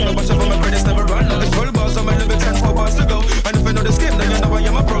 I love a bunch of my credits never run. Now it's full bars, I'm a little 10 4 bars to go. And if I know the skin, then you know I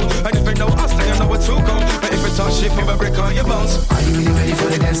am a pro. And if I know us, then you know what's too cold. But if it's all shit, me, I break all your bones. Are you really ready for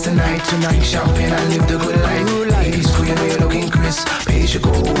the dance tonight? Tonight, champagne, I live the good life. Ladies, cool, you know you're looking crisp. Page you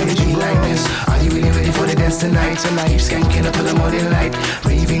go, wanna be like this. Are you really ready for the dance tonight? Tonight, skanking up to the morning light.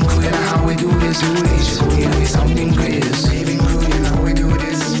 Raving crew, you know how we do this. Page you go, you know you're sounding crisp. Raving crew, you know how we do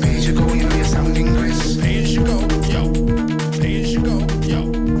this. Page you go, you know you're sounding crisp. Page you go, yo. Page you go, yo.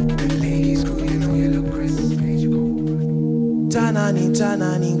 Ladies, cool, you know you look crisp. Page you go. Tananing,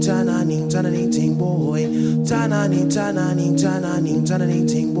 ting boy. Tananing, ting boy. Tananing,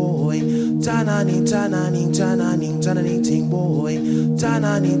 ting boy.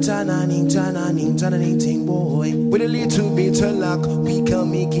 Tananing, ting boy. With a little bit of luck, we can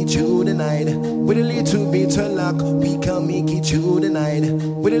make it through the night. With a little bit of luck, we can make it through the night.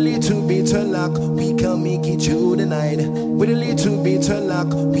 With a little bit of luck, we can make it through the night. With a little bit of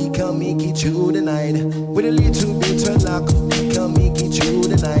luck, we can make it through the night. With a little bit of luck, we can make it through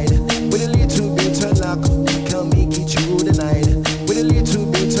the night. With a little bit of luck, we can make it through the night. With a little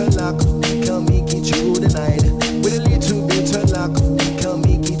bit of luck, we can make it through the night. With a little bit of luck, we can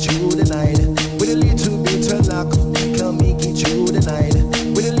make it through the night. With a little bit of luck, we can make it through the night.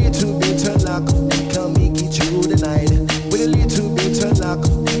 With a little bit of luck, we can make it through the night. With a little bit of luck,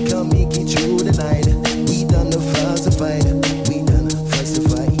 we can make it through the night. We done the falsified, we done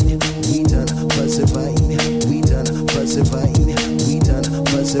falsified, we done falsified, we done falsified, we done falsified, we done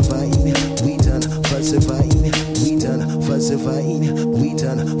falsified, we done falsified, we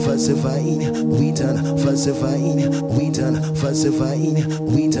done falsified, we done falsified, we done falsified,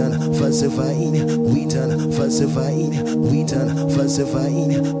 we done falsified, we done falsified, we done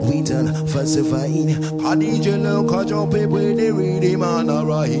falsified, we done falsified. A DJ local jump it with the rhythm and a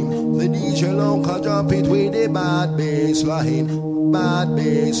rhyme. The DJ local jump it with the bad bass line, bad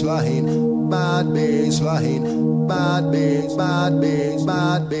bass line, bad bass line, bad bass, bad bass,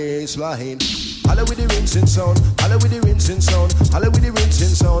 bad bass line. Holla with the rinsing sound, holla with the rinsing sound, holla with the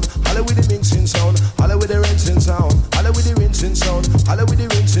rinsing sound, holla with the mixing sound, holla with the rinsing sound, holla with the rinsing sound, holla with the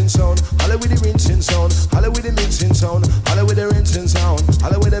rinsing sound, holla with the rinsing sound, holla with the mixing sound, holla with the rinsing sound,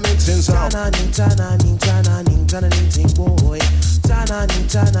 holla with the mixing sound. Tananing, ting boy.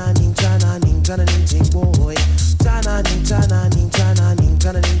 Tananing, ting boy. Tananing,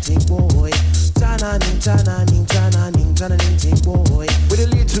 ting boy. Tananing, ting boy. With a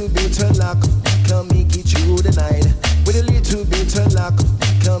little bit of luck, we can make it through the night. With a little bit of luck, we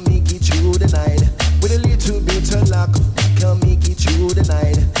can make it through the night. With a little bit of luck, we can make it through the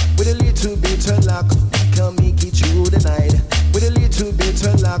night. With a little bit of luck, we can make it through the night. With a little bit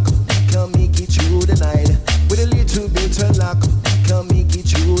of luck, we can make it through the night. With a little bit of luck, we can make it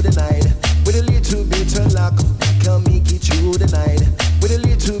through the night. With a little bit of luck, we can make it through the night. With a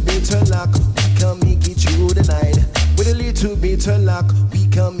little bit of luck, we can make it through the night. With a little bit bit of luck, we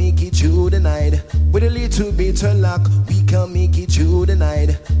can make it through the night. With a little bit of luck, we can make it through the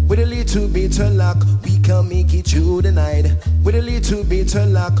night. With a little bit of luck, we can make it through the night. With a little bit of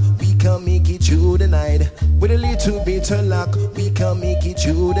luck, we can make it through the night. With a little bit of luck, we can make it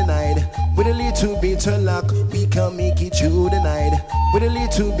through the night. With a little bit of luck, we can make it through the night. With a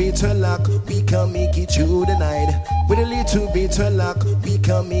little bit of luck, we can make it through the night. With a little bit of luck, we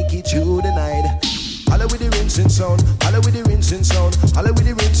can make it through the night. Holla with the rinsing sound, holla with the rinsing sound, holla with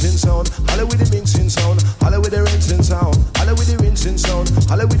the rinsing sound, holla with the rinsing sound, holla with the rinsing sound, holla with the rinsing sound,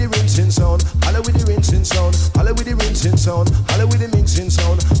 holla with the rinsing sound, holla with the rinsing sound, holla with the rinsing sound, holla with the rinsing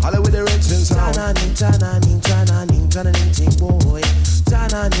sound, holla with the rinsing sound. Tana ning ting boy.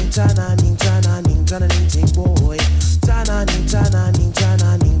 Tana ning ting boy. Tana ning ting boy. Tana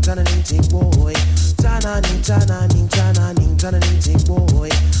ning ting boy. Tana ning ting boy.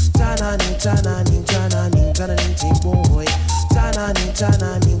 Tana ning ting boy. Tana ning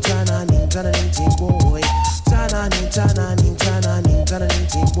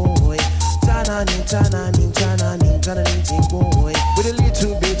ting boy. Tana ning ting boy. With a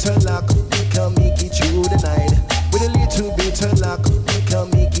little bit of luck, we can make it through the night. With a little bit of luck, we can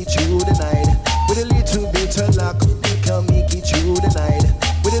make it through the night. With a little bit of luck, we can make it through the night.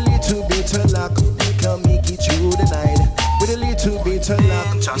 With a little bit of luck, we can make it through the night. With a little bit of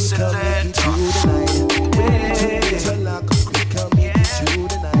luck, we can make it through the night. With a little bit of luck, we can make it through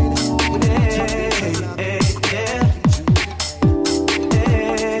the night. With a little bit of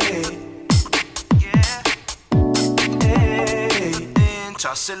luck,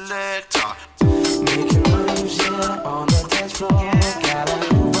 Selector, making moves, yeah, on the dance floor. Gotta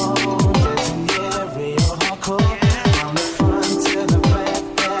move on, dancing, yeah, real hardcore. From the front to the back,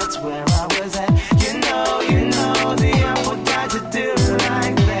 that's where I was at. You know, the apple got to do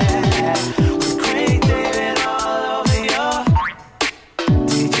like that. With Craig David all over your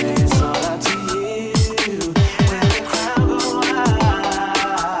DJ, it's all up to you. When the crowd go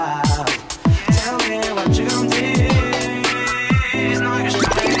wild, tell me what you gon' do.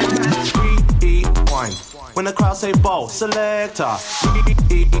 When the crowd say ball, selector,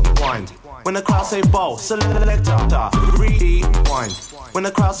 rewind. When the crowd say ball, selector, rewind. When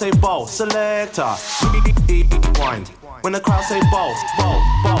the crowd say ball, selector, rewind. When the crowd say ball,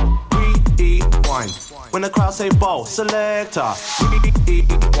 rewind. When the crowd say ball, selector,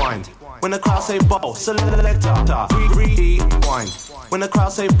 rewind. When the crowd say ball, selector, rewind. When the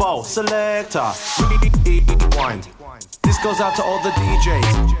crowd say ball, selector, rewind. This goes out to all the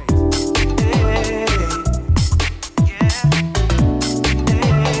DJs.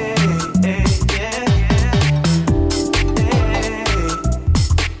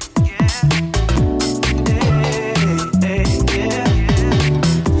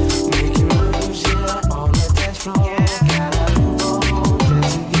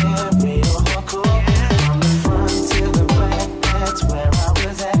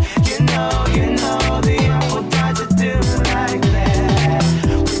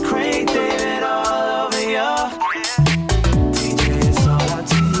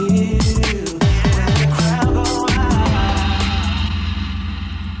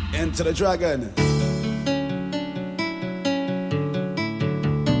 To the dragon.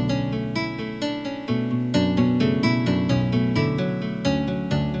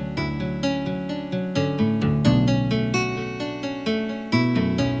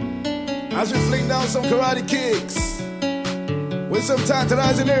 As we fling down some karate kicks with some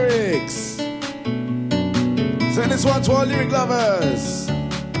tantalizing lyrics. Send this one to all lyric lovers.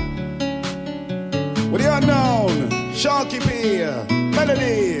 With the unknown, Sharky P,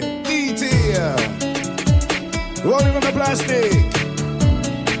 Melody, rolling on the plastic,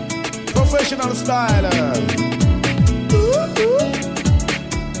 professional style.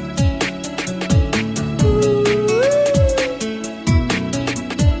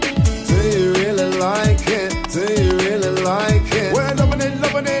 Do you really like it? Do you really like it? We're loving it,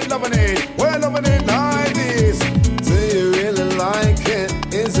 loving it, loving it. We're loving it like this. Do you really like it?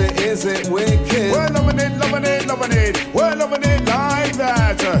 Is it wicked? We're loving it, loving it, loving it. We're loving it like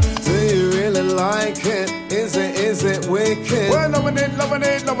that. Do you really like it? Is it wicked? We're loving it, loving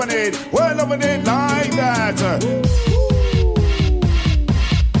it, loving it. We're loving it like that.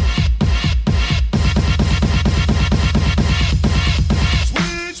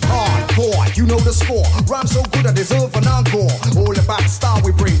 Hardcore, you know the score. Rhyme so good I deserve an encore. All about the style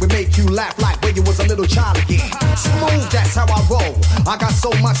we bring. We make you laugh like when you was a little child again. Smooth, that's how I roll. I got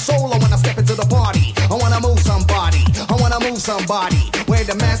so much soul, I wanna step into the party. I wanna move somebody. I wanna move somebody. We're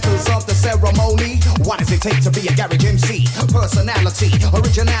the masters of the ceremony. What does it take to be a garage MC? Personality,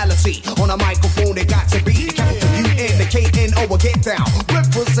 originality. On a microphone, it got to be the capital U-N, the K-N-O,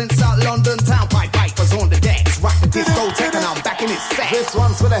 This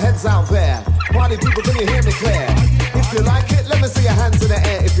one's for the heads out there. Party people, can you hear me clear? If you like it, let me see your hands in the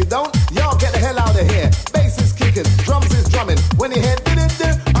air. If you don't, y'all get the hell out of here. Bass is kicking, drums is drumming. When you hear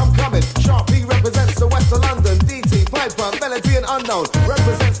I'm coming. Sharp B represents the west of London. DT, Piper, Melody and Unknown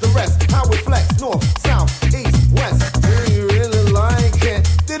represents the rest. How we flex, north, south, east, west. Do you really like it?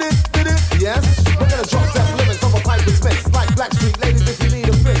 Did it? Yes. We're gonna drop that limits of a Piper's mix. Like Blackstreet ladies if you need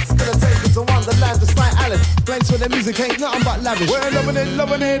a fix. Gonna take it to Wonderland just like Alice. Place where the music ain't nothing but lavish. We're loving it,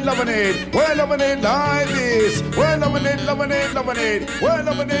 loving it, loving it. We're loving it like this. We're loving it, loving it, loving it. We're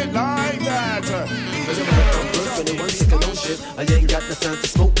loving it like that. 21 second on shit. I ain't got the time to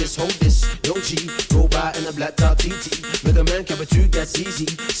smoke this, hold this. No G, go by in a black top TT. Mega Man, Kappa 2, that's easy.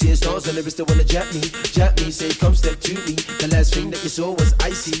 Seeing stars on the wrist, they wanna jap me. Say, come step to me. The last thing that you saw was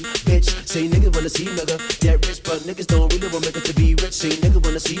icy. Bitch, say niggas wanna see nigga get rich, but niggas don't really want nigga to be rich. Say niggas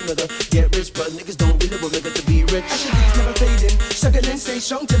wanna see nigga get rich, but niggas don't really want nigga to be rich. These never fading, struggling, stay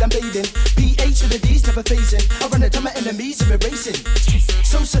strong till I'm bathing. PH with the D's never phasing. I run it to my enemies, I'm erasing.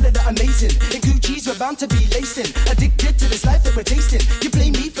 So solid that amazing. In Gucci's we're bound to be lacing. Addicted to this life that we're tasting. You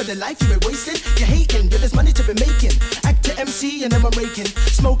blame me for the life you were wasting. You're hating, but there's money to be making. Act to MC and then I'm raking.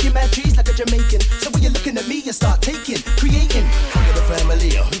 Smoking mad trees like a Jamaican. So when you're looking at me, you start taking, creating. Fuck the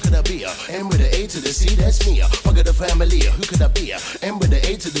family, who could I be? M with the A to the C, that's me. Fuck the family, who could I be? M with the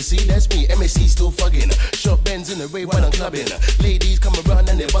A to the C, that's me. MSC still fucking. Short Benz in the rave when I'm clubbing. Ladies come around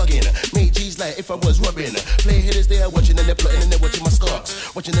and they're bugging. Make G's like if I was rubbing. Play hitters they are watching and they're plotting and they're watching my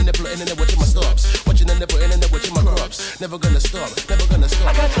stocks. Watching and they're plotting and they're watching my stops. Watching and they're plotting and they're watching my crops. Never gonna stop, never gonna stop.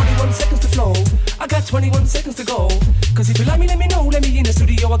 I got 21 seconds to flow. I got 21 seconds to go. Cause if you like me, let me know. Let me in the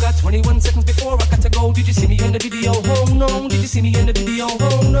studio. I got 21 seconds before I got to go. Did you see me in the video? Oh no. Did you see me in the video?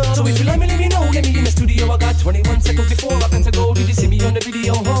 Oh no. So if you like me, let me know. Let me in the studio. I got 21 seconds before I got to go. Did you see me on the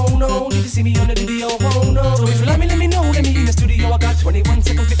video? Oh no. Did you see me on the video? Oh no. So if you like me, let me know. Let me in the studio. I got 21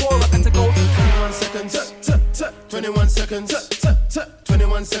 seconds before I got to go. 21 seconds. 21 seconds.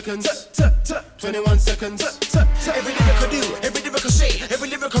 21 seconds. 21 seconds. Every lyric I do, every lyric I say, every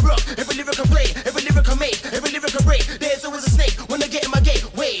lyric I rock, every lyric I play, every lyric I make, every lyric I break. There's always a snake when I get in my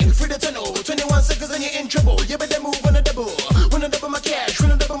gateway. Through the tunnel, 21 seconds and you're in trouble. You better move on a double. When I double my cash,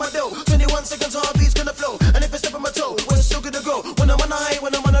 when I double my dough. 21 seconds, heartbeat's gonna flow. And if I step on my toe, we're still gonna go. When I'm on a high,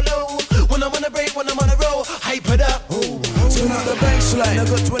 when I'm on a low, when I'm on a break, when I'm on a roll, hype it up. Turn out the baseline. I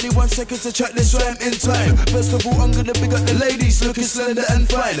got 21 seconds to track this rhyme in time. First of all, I'm gonna big up the ladies looking slender and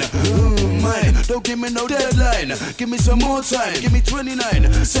fine. Mine, don't give me no deadline. Give me some more time. Give me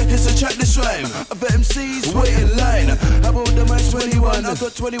 29 seconds to track this rhyme. Other MCs wait in line. How about the mic 21? I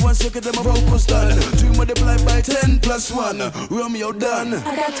got 21 seconds and my vocals done. 2 multiplied by 10 plus 1. Romeo done.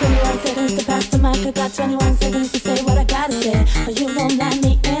 I got 21 seconds to pass the mic. I got 21 seconds to say what I gotta say. But you won't like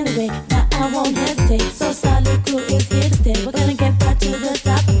me anyway. Now I won't hesitate. So solid crew is here to stay. We're gonna get back to the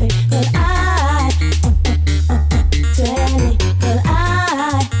top of it. But I 20. But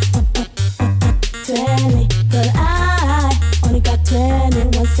I 20. But I only got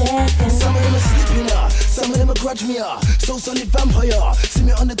 21 seconds. Some of them are sleeping, some of them are grudge me, so solid vampire. See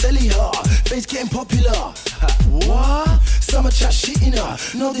me on the telly, face getting popular. What? Some are chat shitting,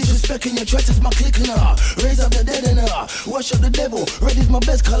 no disrespect in your try to my clicking, raise up the dead and wash up the devil. Red is my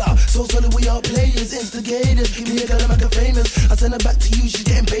best color, so solid we are players, instigators. Give me a girl and make her famous. I send her back to you, she's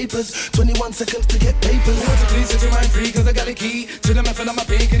getting papers. 21 seconds to get papers. I want to please set your mind free, cause I got a key to the method of my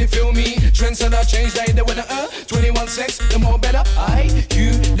pain, can you feel me? Trends are not changed, I the weather, 21 sex, the more better.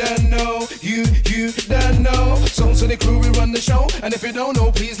 You don't know, you don't know. Songs of the crew, we run the show. And if you don't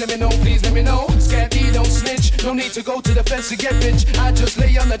know, please let me know, please let me know. Scatty, don't snitch, no need to go to the fence to get rich. I just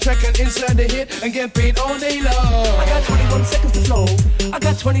lay on the track and insert the hit and get paid all day long. I got 21 seconds to flow. I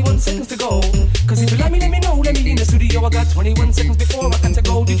got 21 seconds to go. Cause if you like me, let me know. Let me in the studio. I got 21 seconds before I got to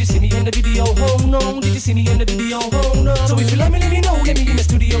go. Did you see me in the video? Oh no. Did you see me in the video? Oh no. So if you like me, let me know. Let me in the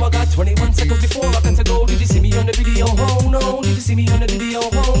studio. I got 21 seconds before I got to go. Did you see me on the video? Oh no. Did you see me on the video?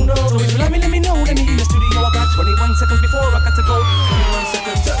 Oh no. So if you like me, let me know. Let me in the studio. I got 21 seconds before I got to go. 21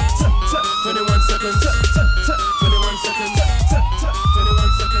 seconds. 21 seconds. 21 seconds.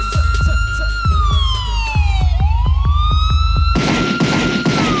 21 seconds.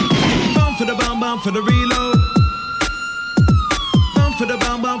 Bound for the bound for the reload. Bound for the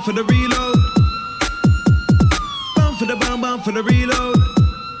bound for the reload. Bound for the bound for the reload.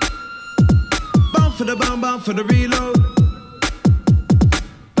 Bound for the bound for the reload.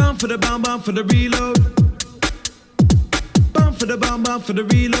 Bound for the bound for the reload. Bound for the bound for the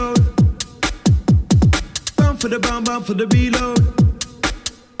reload. Bound for the bound for the reload.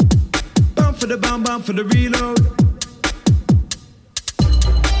 Bound for the bound for the reload.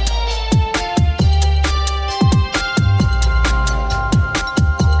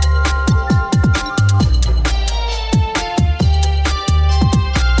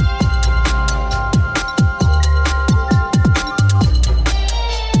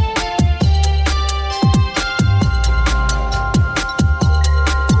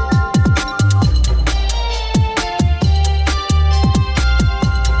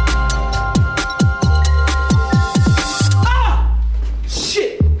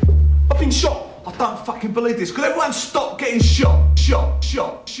 fucking believe this. Could everyone stop getting shot? Shot.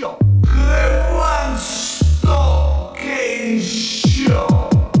 Could everyone stop getting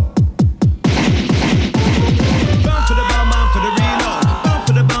shot? Bound for the bomb for the reload. Bound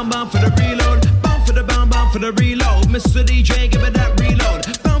for the bomb for the reload. Bound for the bomb for the reload. Mr. DJ, give it that reload.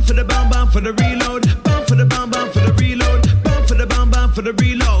 Bound for the bomb for the reload. Bound for the bomb for the reload. Bound for the bomb for the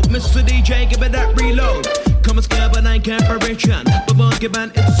reload. Mr. DJ, give it that reload. Come and scare, but I can't preparation. But monkey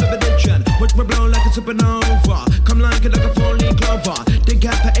band, it's a prediction. Watch me blow like a supernova. Come like it like a falling clover. Then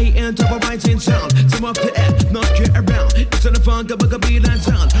cap at 8 and double rising sound. Some up the air, knock you around. It's on the funk, but a beat and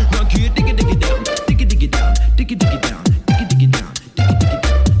sound. Rock you, dig it down. Dig it down. Dig it down. Dig it down. Dig it down.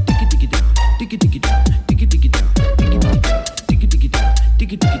 Dig it down. Dig it down. Dig it down. Dig it down. Dig it down.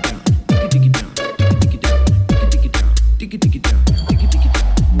 Dig it down. Dig it down. Dig it down. Dig it down. Dig it down. Dig it down.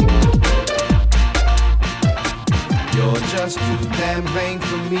 You're just too damn vain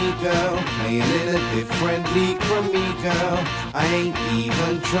for me, girl. Playing in a different league from me, girl. I ain't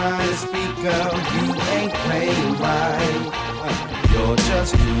even trying to speak, girl. You ain't playing right. You're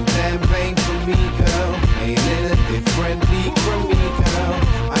just too damn vain for me, girl. Playing in a different league from me, girl.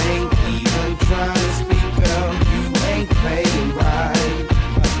 I ain't even trying to speak, girl. You ain't playing right.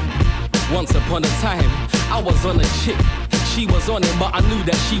 Once upon a time, I was on a chick. She was on it, but I knew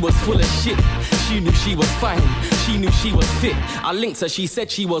that she was full of shit. She knew she was fine, she knew she was fit. I linked her, she said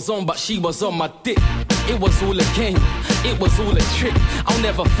she was on, but she was on my dick. It was all a game, it was all a trick. I'll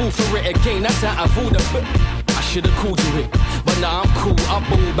never fall for it again, that's how I've all the I should've called you it, but nah, I'm cool. I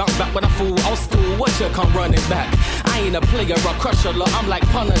ball, bounce back when I fall, I'll stall. Watch her come running back. I ain't a player, I crush a lot. I'm like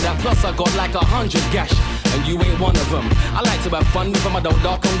punter that, plus I got like 100 gash. And you ain't one of them. I like to have fun with them, I don't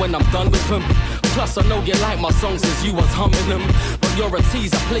darken when I'm done with them. Plus I know you like my songs since you was humming them. But you're a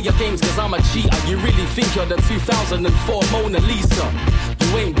tease, I play your games cause I'm a cheater. You really think you're the 2004 Mona Lisa?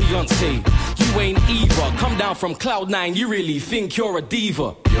 You ain't Beyonce, you ain't Eva. Come down from Cloud9, you really think you're a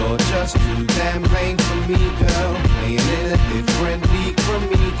diva. You're just too damn vain for me, girl. Playing in a different league from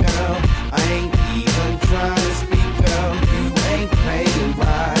me, girl. I ain't even trying to speak, girl. You ain't playing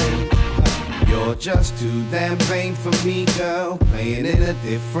right. You're just too damn vain for me, girl. Playing in a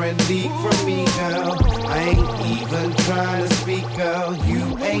different league from me, girl. I ain't even trying to speak, girl.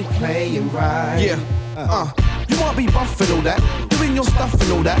 You ain't playing right. Yeah, you might be buff and all that, doing your stuff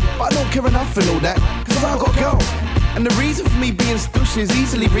and all that, but I don't care enough and all that, cause I got girl. And the reason for me being stush is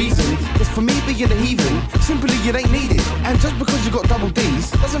easily reasoned. Cause for me being a heathen, simply it ain't needed. And just because you got double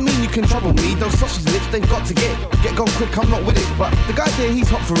D's, doesn't mean you can trouble me. Those sausage lips, they've got to get gone quick, I'm not with it. But the guy there, he's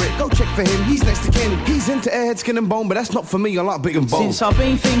hot for it, go check for him, he's next to kin. He's into airhead, skin and bone, but that's not for me, I like big and bold. Since I've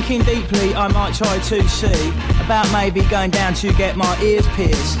been thinking deeply, I might try to see about maybe going down to get my ears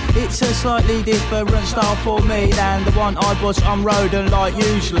pierced. It's a slightly different style for me than the one I was on road and like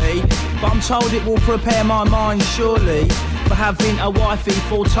usually. But I'm told it will prepare my mind surely for having a wifey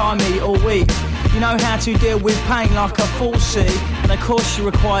full-timey all week. You know how to deal with pain like a 4C, and of course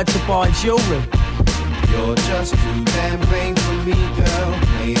you're required to buy jewellery. You're just too damn vain for me, girl.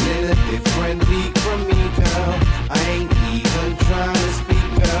 Playing in a different league from me, girl. I ain't even trying to speak,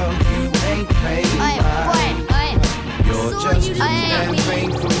 girl. You ain't playing right. You're just too damn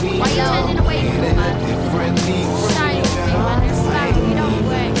vain for me, girl. Playing in a different league from me, girl. I ain't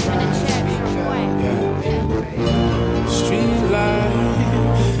even trying to speak, girl. Street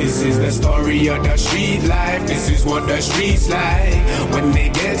life. This is the story of the street life. This is what the streets like. When they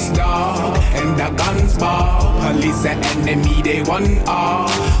get dark and the guns bar, police and enemy they want all.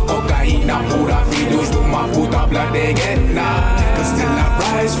 Cocaína pura, filos to my puta blood they get nice. Cause still I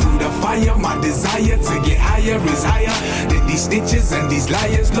rise through the fire. My desire to get higher is higher than these snitches and these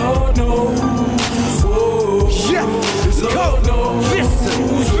liars. Lord knows. Yeah, let's go.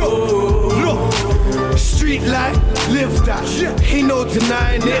 Listen, look. Street life, live that. Ain't no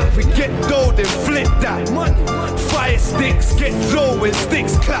denying it. We get dough, then flip that. Fire sticks, get low when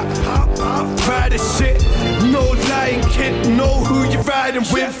sticks clap. Ride this shit, no lying kid. Know who you're riding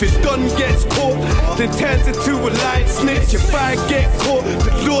with. If done gets caught, then turns into a lying snitch. If I get caught,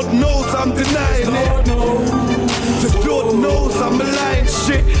 the Lord knows I'm denying it. The Lord knows I'm a lying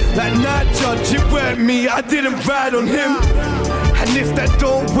shit. Like, nah, judge, it weren't me. I didn't ride on him. And if that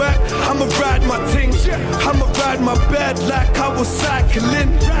don't work, I'ma ride my ting. I'ma ride my bed like I was cycling.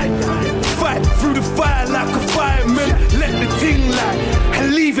 Fight through the fire like a fireman. Let the ting light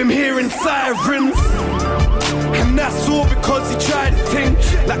and leave him hearing sirens. And that's all because he tried to think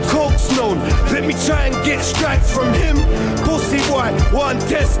like Coke's known. Let me try and get straight from him. Pussy boy, one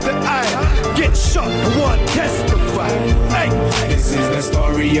test the eye. Get shot and one testify. Hey. This is the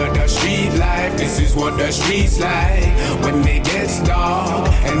story of the street life. This is what the streets like. When they get dark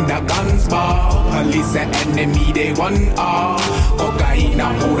and the guns bar, police and enemy they want all.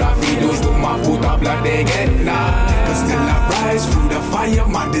 Cocaína pura, filos to my puta blood they get nigh. But still I rise through the fire.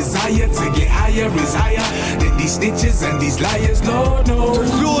 My desire to get higher is higher than these snitches and these liars. Lord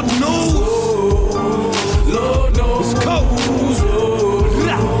knows, the Lord knows, Lord knows, it's cold.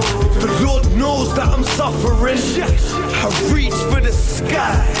 The Lord knows that I'm suffering. I reach for the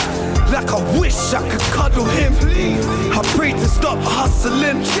sky like I wish I could cuddle him. I pray to stop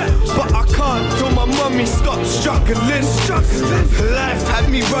hustling, but I can't till my mummy stops struggling. Life had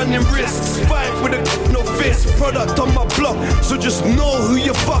me running risks, fight with a no fist. Product on my block, so just know who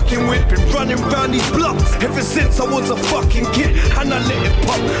you're fucking with. Been running round these blocks ever since I was a fucking kid, and I let it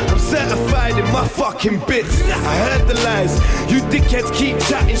pop. I'm certified in my fucking bits. I heard the lies, you dickheads keep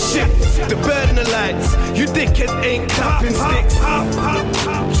chatting shit. The burn the lights, you dickheads ain't clapping sticks.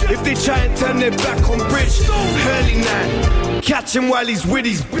 If they try and turn their back on Bridge, early night, catch him while he's with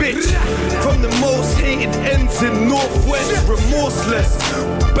his bitch. From the most hated ends in Northwest, remorseless.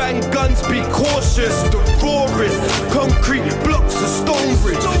 Bang guns, be cautious. The rawest concrete blocks of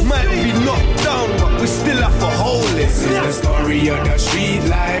Stonebridge might be knocked down, but we still have to hold it. This is the story of the street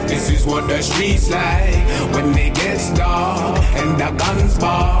life. This is what the streets like. When they get dark and the guns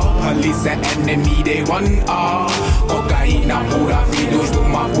bar, police and enemy they want all. Cocaína pura, filos to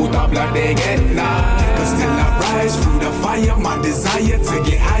my puta blood they get nigh. But still I rise through the fire. My desire to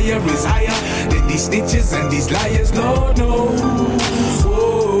get higher is higher than these snitches and these liars. Lord knows,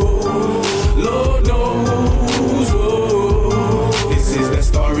 Lord knows. This is the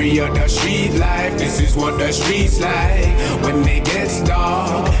story of the street life. This is what the streets like. When they get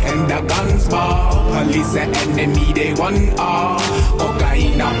dark and the guns bar, police and enemy they want all.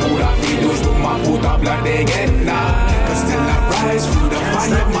 Cocaína pura, filos to my puta blood they get nigh. But still I rise through the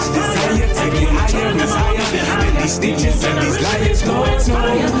fire. My desire to get higher is higher than these snitches and these liars. Lord knows.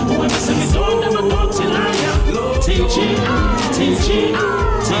 Whoever said me don't never go to liar. Teach it, teach it,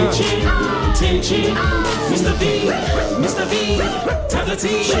 teach it, teach it. Mr. V, Mr. V, tell the T,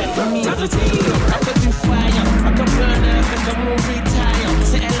 tell the T. I could do fire, I could burn up, I could move retire.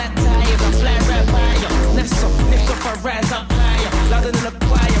 Sitting like tires, I fly right by you. Lift up, I rise up higher. Louder than a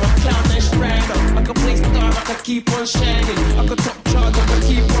choir, a clown and strider. I could play star, I could keep on shining. I could top charge, I could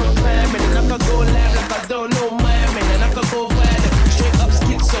keep on climbing. And I could go live like I don't know miming. And I could go violent, straight up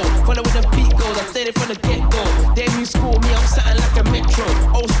schizo. Follow where the beat goes, I stayed it from the get-go. Damn, you school me, I'm something like a metro.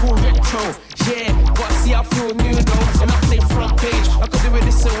 Old school retro, yeah. But I see I feel new though. And I play front page, I could do it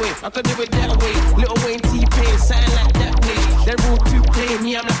this way, I could do it that way. Little Wayne T-Pain, something like that page. That rule to play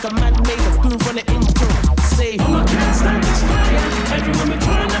me, I'm like a man made a boom from the intro. Say, oh, I can't stand this fire. Everyone me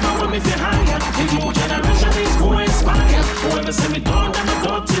turn, never want me feel higher. The new generation is who inspire. Whoever say me don't, never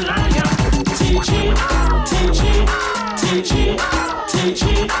don't till liar. Teach it, teach it, teach it, teach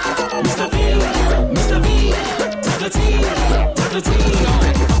it. Mr. V, Mr. V, tell the T, tell the T.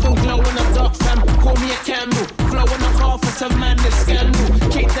 I've been glowing up dark fam, call me a candle. Flowing up half of some madness scandal.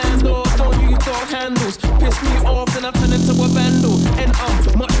 Kick down doors, don't use door handles. Piss me off, then I turn into a vandal. And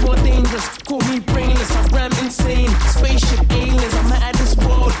I'm much more dangerous, call me brainless. I ram insane, spaceship aliens. I'm out of this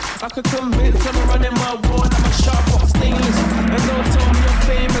world. I could convince them I'm running my world. I'm a sharp off stainless. And don't tell me I'm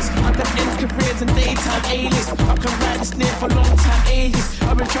famous. I can end careers in daytime A-list. I can ride this name for long time ages.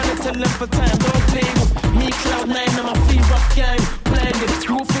 I've been trying to tell them for time, don't play with me. Cloud9, I'm a free rock gang. Blinded,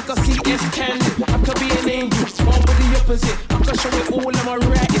 you think I see it's candid. I could be an angel, one with the opposite. I can show it all, I'm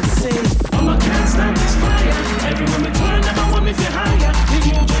alright, it's safe. Oh, I can't stand this fire. Everyone me turn, never want me feel higher. The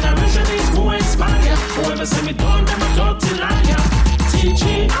new generation is who inspire. Whoever say me don't, never don't till liar. Teach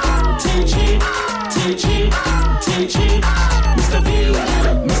it, teach it, teach it, teach it. Mr. V,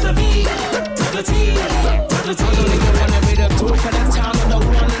 Mr. V, tell the T, tell the T. I don't even wanna be the talk of the town or the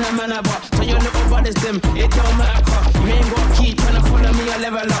one in the manner, but so you know about this them, it don't matter. You ain't gonna keep trying to follow me or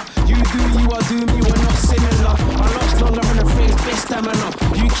level up. You do you, I do me, we're not similar. I lost longer in the face, best stamina.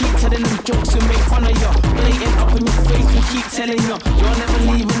 You keep telling them jokes and make fun of you. Blatant up in your face, we keep telling you, you're never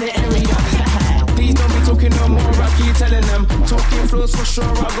leaving the area. Please don't be talking no more, I keep telling them. Talking flows for sure,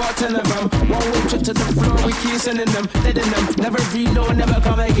 I got 10 of them. One way trip to the floor, we keep sending them. Deading them, never reload, never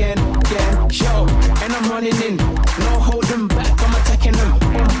come again. Yeah, show, and I'm running in. No holding back, I'm attacking them.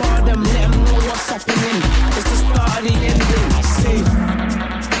 Bombard them, let them know what's happening. It's the start of the ending, safe.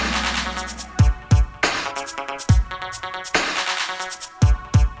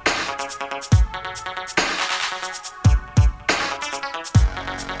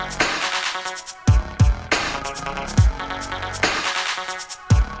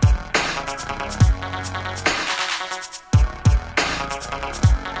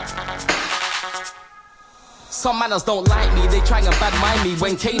 Some manners don't like me, they try and bad mind me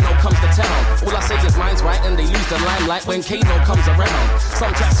when Kano comes to town. All I say is mine's right and they lose the limelight when Kano comes around. Some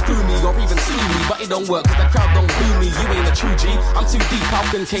tracks screw me or even sue me, but it don't work cause the crowd don't boo me. You ain't a true G, I'm too deep, how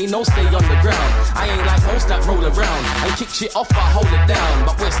can Kano stay on the ground? I ain't like most that roll around and kick shit off, I hold it down.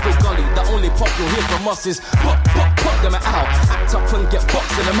 But we're still gully, the only pop you'll hear from us is pop, pop, pop them out. Act up and get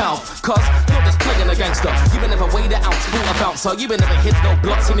boxed in the mouth, cause you're just playing a gangster. You ain't never weighed it out, full a bouncer. You ain't never hit no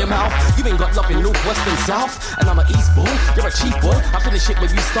blocks in your mouth. You ain't got nothing north, west and south. And I'm an East boy, you're a cheap boy. I finish it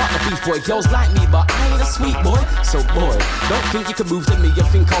when you start the beef boy. Girls like me, but I ain't a sweet boy. So boy, don't think you can move to me. You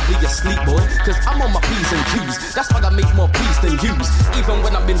think I'll be a sleep boy? Cause I'm on my P's and Q's. That's why I make more P's than U's. Even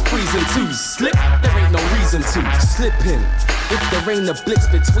when I've been freezing twos. Slip, there ain't no reason to. Slipping. If there ain't a blitz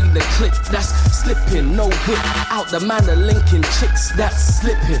between the click, that's slipping. No whip out the man of linking chicks. That's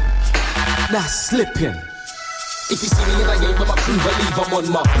slipping. That's slipping. If you see me in a game with my crew, believe I'm on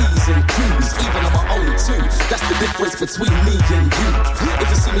my P's and Q's. Even on my own too, that's the difference between me and you. If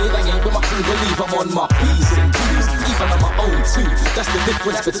you see me in a game with my crew, believe I'm on my P's and Q's. Even on my own too, that's the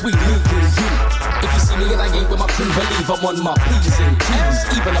difference between me and you. If you see me in a game with my crew, believe I'm on my P's and Q's.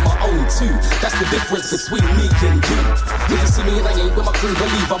 Even on my own too, that's the difference between me and you. If you see me in a game with my crew,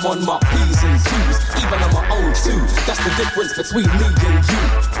 believe I'm on my P's and Q's. Even on my own too, that's the difference between me and you.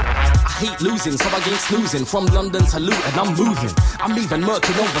 I hate losing, so I ain't snoozing. From London to Luton, I'm moving. I'm even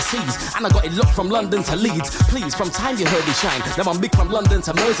murking overseas, and I got it locked from London to Leeds. Please, from time you heard me shine. Now I'm big from London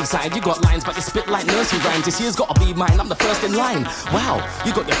to Merseyside. You got lines, but you spit like nursery rhymes. This year's gotta be mine, I'm the first in line. Wow,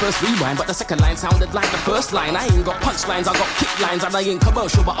 you got your first rewind, but the second line sounded like the first line. I ain't got punchlines, I got kick lines, and I ain't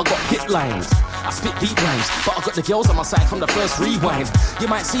commercial, but I got hit lines. I spit deep rhymes, but I got the girls on my side from the first rewind. You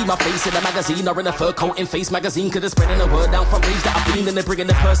might see my face in a magazine or in a fur coat in Face magazine, cause they're spreading the word down from raves that I've been, and they're bringing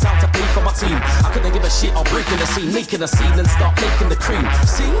the purse out to pay for my team. I couldn't give a shit or breaking the scene, making a scene and start making the cream.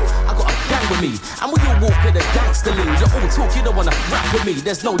 See, I got a gang with me, and when you walk with a gangster lean, you're all talk, you don't wanna rap with me.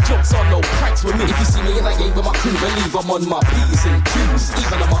 There's no jokes or no pranks with me. If you see me in a game with my crew, believe I'm on my P's and Q's,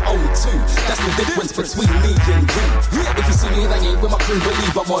 even on my own too. That's the difference between me and you. If you see me in a game with my crew,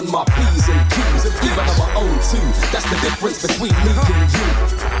 believe I'm on my P's and Q's, even on my own too. That's the difference between me and you.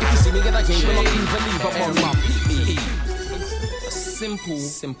 If you see me in a game with my crew, believe I'm on my P's.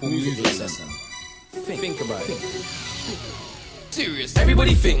 Simple music lesson. Think about it. Serious.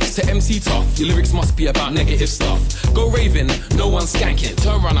 Everybody thinks to MC tough, your lyrics must be about negative stuff. Go raving, no one's skanking.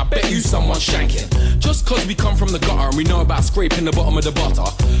 Turn around, I bet you someone's shanking. Just cause we come from the gutter and we know about scraping the bottom of the butter,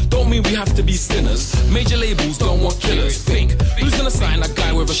 don't mean we have to be sinners. Major labels don't want killers. Think, who's gonna sign a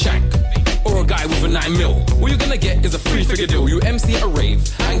guy with a shank? Or a guy with a 9 mil? What you're gonna get is a 3-figure deal. You MC at a rave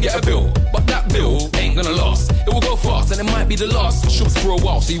and get a bill, but that bill ain't gonna last. It will go fast and it might be the last shows for a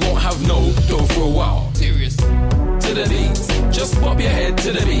while, so you won't have no dough for a while. Serious. To the beat, just bop your head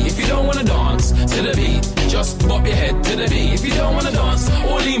to the beat. If you don't wanna dance, to the beat, just bop your head to the beat. If you don't wanna dance,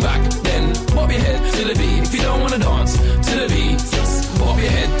 or lean back, then bop your head to the beat. If you don't wanna dance, to the beat, just bop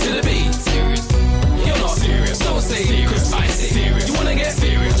your head to the beat. Serious. You're not serious. Don't say serious. I say serious. You wanna get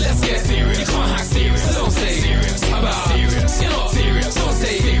serious? Let's get serious. You can't hack serious. So don't say serious. About serious. You're not serious. Don't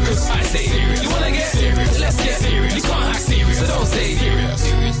say serious. I say serious. You wanna get serious? Let's get serious. You can't hack serious. So don't say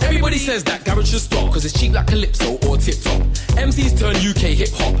serious. Everybody says that garage should stop cause it's cheap like Calypso or Tip Top. MCs turn UK hip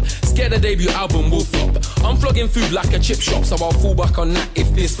hop. Scared the debut album will flop. I'm flogging food like a chip shop, so I'll fall back on that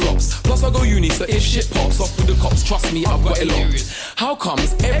if this flops. Plus I go uni, so if shit pops off with the cops, trust me, I've got it locked. How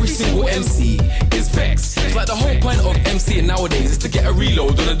comes every single MC is vexed? It's like the whole point of MCing nowadays is to get a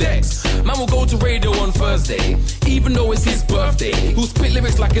reload on the decks. Man will go to radio on Thursday, even though it's his birthday. He'll spit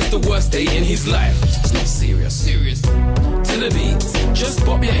lyrics like it's the worst day in his life. It's not serious. Serious. To the beat, just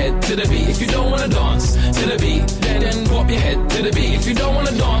bop your head to the beat. If you don't wanna dance, to the beat, then bop your head to the beat. If you don't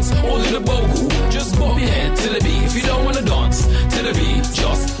wanna dance, or do the vocal, just bop your head to the beat. If you don't wanna dance, to the beat,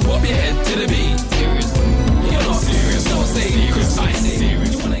 just bop your head to the beat. Serious. You're not serious. Don't say serious. I say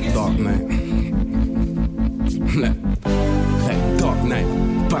serious. Dark night. Let Dark night.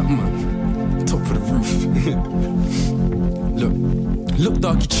 Batman. top of the roof. Look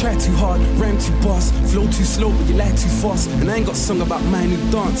dog, you try too hard, rhyme too fast, flow too slow, but you lie too fast. And I ain't got a song about mine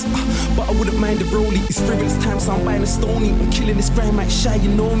who dance, but I wouldn't mind the rollie. It's frivolous time, so I'm buying a stony. I'm killing this grind, Mike Shy, you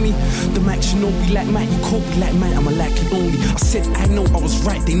know me. The mic should know be like Mike, you cope be like mine, I'm a likely only. I said I know, I was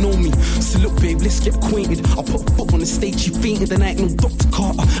right, they know me. So look babe, let's get acquainted. I put a foot on the stage, you fainted, and I ain't no Dr.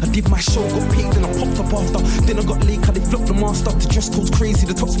 Carter. I did my show, got paid, then I popped up after. Then I got late, cause they flopped the master. The dress code's crazy,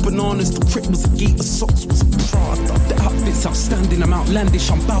 the top's bananas. The crib was a gate, the socks was a Prada. The outfit's outstanding, I'm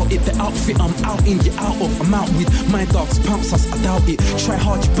outlandish, I'm bout it. The outfit I'm out in, you're out of. I'm out with my dogs, bounce us, I doubt it. Try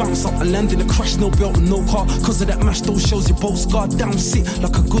hard, you bounce up. I land in a crash, no belt and no car. Cause of that mash, those shows you both scarred down, sit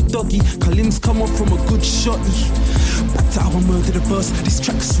like a good doggy. Kalim's come off from a good shotty. Back to how I murdered the bus. This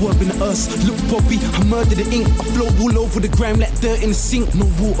track is swerving the us. Look Bobby, I murdered the ink. I flow all over the grime like dirt in the sink. No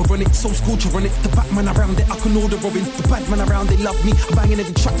water on it, so school to run it. The Batman around it, I can order Robin. The bad man around, they love me. I'm banging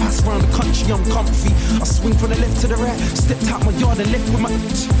every track pass around the country, I'm comfy. I swing from the left to the right, stepped out my yard and left with my...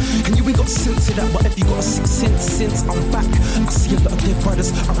 And you ain't got sense to that, but if you got a 6 cents since I'm back, I see a lot of dead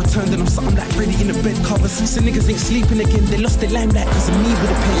brothers. I returned and I'm something like ready in the bed covers. So niggas ain't sleeping again, they lost their limelight cause of me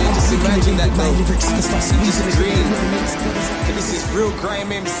with a pen. Yeah, just imagine that though. Lyrics can start squeezing it. This is real grime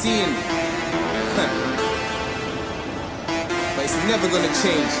MCing. But it's never gonna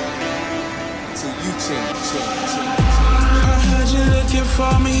change until you change. I heard you looking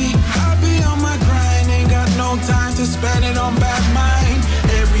for me. I be on my grind, ain't got no time to spend it on bad mind.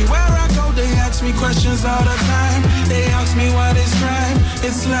 Everywhere I go, they ask me questions all the time. They ask me what is crime.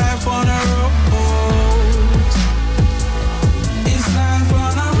 It's life on a road. It's life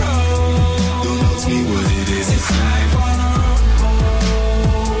on a road. Don't ask me what it is. It's life on a road.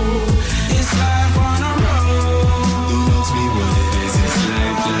 It's life on a road. Don't ask me what it is. It's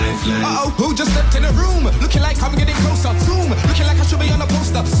life. Uh-oh, who just stepped in the room? Looking like I'm getting closer. Zoom, looking like I should be on a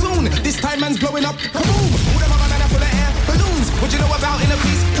poster. Soon, this time man's blowing up. Kaboom, all them other men are full of air balloons. What you know about in a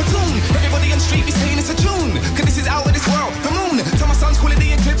piece? Platoon. Everybody on the street be saying it's a tune. Cause this is out of this world. The moon, tell my sons call it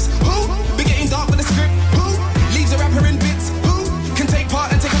the eclipse. Who? Be getting dark with the script. Who? Leaves a rapper in bits. Who? Can take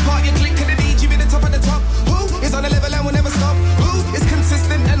part and take apart your clique. Can the DJ be the top of the top? Who? Is on the level and will never stop? Who? Is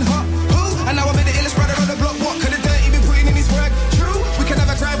consistent and hot? Who? And now I'm in the illest brother on the block. What could the dirty be putting in his work? True. We can have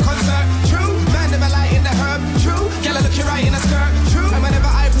a crime concert. True. Man, never light in the herb. True. Girl, I look you right in a skirt. True. And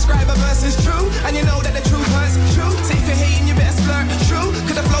whenever I prescribe a verse is true. And you know that the truth hurts. True. So if you're hating, you better splurt. True.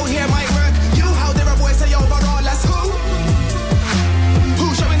 Cause the flow here might work. You, how dare a boy say overall, that's who? Who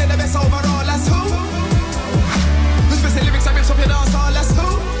showing it the best overall, that's who? Who spits the lyrics, I rips up your dance hall, that's who?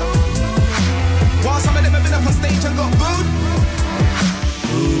 While some of them have been up on stage and got booed.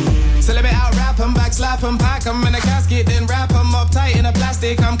 So let me out rap 'em, back slap 'em, pack 'em in a casket, then wrap 'em up tight in a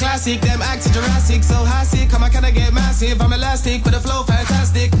plastic. I'm classic, them acts Jurassic, so high sick, come I kinda get massive. I'm elastic, with a flow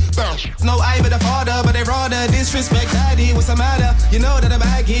fantastic. No I but the father, but they rather disrespect daddy. What's the matter? You know that I'm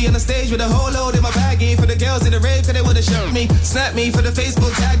aggy on the stage with a whole load in my baggie. For the girls in the rave, cause they would've showed me. Snap me for the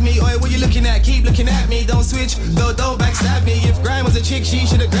Facebook, tag me. Oi, what you looking at? Keep looking at me. Don't switch, though don't backstab me. If Grime was a chick, she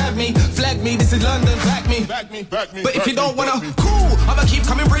should've grabbed me. Flag me, this is London, back me. But if you don't wanna, cool, I'ma keep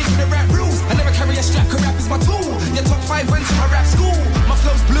coming breaking the rap rules. I never carry a strap, cause rap is my tool. Your top 5 went to my rap school. My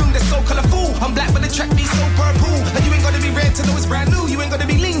flow's bloom, they're so colourful. I'm black but the track be so purple. And you ain't gotta be red to know it's brand new. You ain't gotta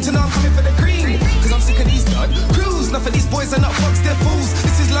be lean to know I'm coming for the green. Cause I'm sick of these dud crews. Enough of these boys are not fucks, they're fools.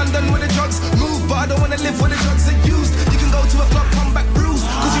 This is London where the drugs move, but I don't wanna live where the drugs are used. You can go to a club, come back bruised.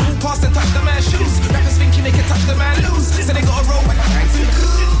 Cause you walk past and touch the man's shoes. Rappers thinking they can touch the man loose. So they gotta roll when the gang's too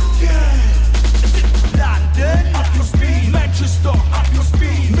good. London, up your speed. Manchester, up your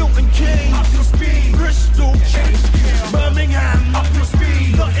speed. Milton Keynes, up your speed. Bristol, Birmingham, up your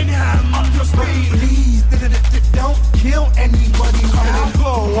speed. Nottingham, up your speed. Please, don't kill anybody.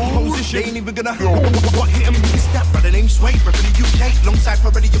 They ain't even gonna what hit him? It's that brother named Sway, reppin' the UK. Alongside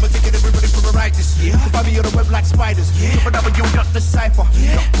Ferretti, you're taking everybody for a ride this year. Find me on the web like spiders. But W got the cipher.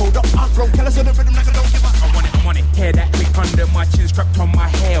 Hold up, bro. Tell us on the rhythm like I don't give up. I'm on it. Hear that click under my chin, strapped on my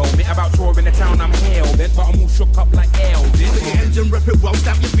helmet. About tour in the town, I'm held. But I'm all shook up like Elvis. Put your hands and rep it well,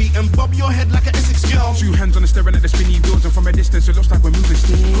 stamp your feet and bob your head like an Essex girl. 2 hands on the steering at the spinny wheels, and from a distance it looks like we're moving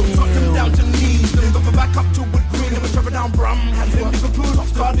still. Tuck them down to knees, then bump back up to Wood Green, and we travel down Brum. Hands in Liverpool,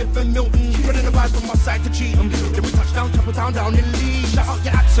 Cardiff and Milton. Running the vibes from my side to Cheatham. Then we touch down, Chapel Town, down in Leeds. Shout out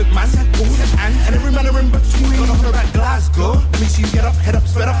your accent, man. And every man are in between. Gonna hold at Glasgow. Let me see you get up, head up,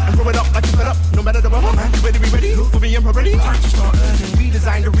 sped up, and throw it up like you fed up. No matter the weather, man. You ready, be ready? Look for me, I'm ready. Time to start earning.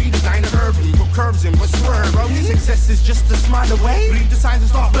 Redesign the urban. Put curves in, but swerve. Success is just a smile away. Read the signs and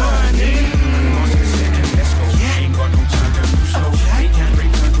start burning. Let's go. Ain't got no time to move slow. They can't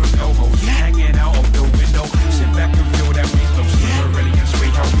break turns with elbows. Hanging out of the window. Sit back and feel that we flow. Really and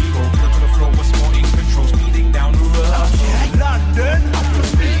straight how we go. Look to the floor, what's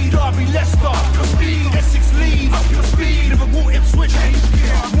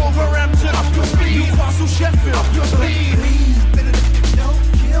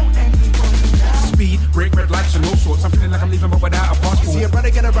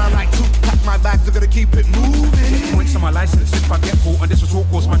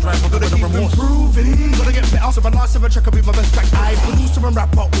massive track, I be my best track. I producer and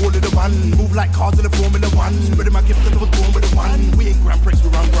rapper, all in the one. Move like cars in the Formula 1. Spreading my gift cause I was born with the one. We ain't Grand Prix, we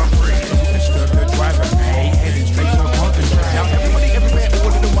run Grand Prix. Mr. Good Driver, hey, heading straight to a parking straight. Now everybody everywhere,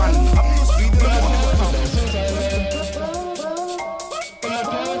 all in the one. Up your speed in the morning.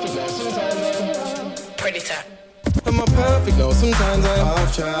 Am I perfect? No, sometimes I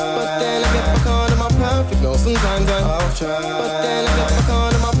half try. But then I get back on. Am I perfect? No, sometimes I half try. But then I get back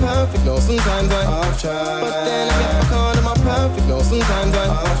on. Am I perfect? No, sometimes I half try. But then I get back on. Am I perfect? No, sometimes I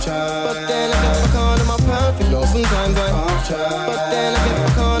half try. But then I get back on. Am I perfect? No, sometimes I half try. But then I get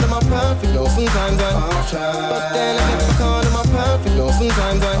back on. Am I perfect? No, sometimes I half try. But then I get back on. Am I perfect? No,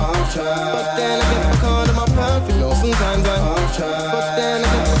 sometimes I half try. But then I get back on. Am I perfect? No, sometimes I half try. But then I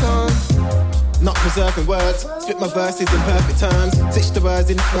get back on. Not preserving words, spit my verses in perfect terms. Stitch the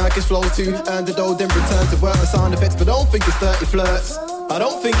words in like it's flows to earn the dough, then return to work the sound effects, but don't think it's dirty flirts. I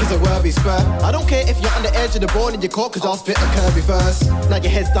don't think it's a worthy spur. I don't care if you're on the edge of the board and you're caught, cause I'll spit a curvy verse. Now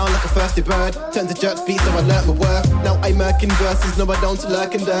your head's down like a thirsty bird. Turn to jerk beats, so I learnt my worth. Now I murk in verses, no I don't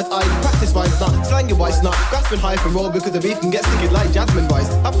lurk in dirt. I practice rhymes not, slang your wise not. Grasping hype and roll because the beef can get sticky like jasmine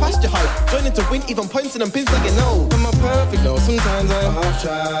rice. I passed your hype, joining to win, even pointing and pins like you know. Am I perfect? No, sometimes I half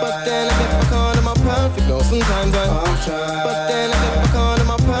try. But then I get back on, am I perfect? No, sometimes I half try. But then I get back on,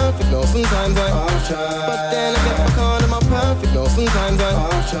 am I perfect? No, sometimes I half try. But then I get back on, am I perfect? No, sometimes I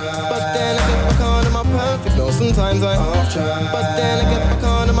half try. But then I get back on, am I perfect? No, sometimes I half try. But then I get back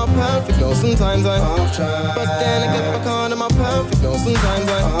on, am I perfect? No, sometimes I half try. But then I get back on, am I perfect? No, sometimes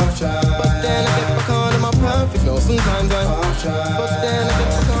I half try. But then I get back on, am I perfect? No, sometimes I half try. But then I get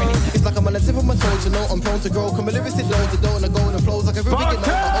back on. It's like I'm on the tip of my toes, you know I'm prone to grow. Come a lyrics it loads, I don't go and it flows like a river, you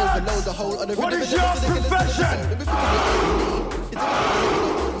know I overload the whole of the rhythm. What is your profession?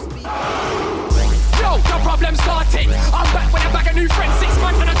 Yo, the problem started. I'm back with a bag of new friends. 6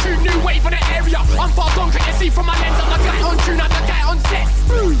 months and a true new wave in the area. I'm far gone, can you see from my lens? I'm the guy on tune, I'm the guy on set.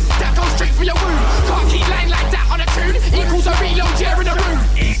 That goes straight for your wound. Can't keep lying like that on a tune. Equals a reload here in the room.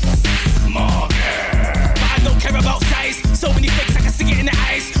 It's Margaret. But I don't care about size. So many fakes, I can see it in the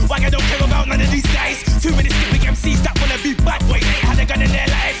eyes. Why I don't care about none of these guys. Too many skipping MCs that wanna be bad boys. They had a gun in their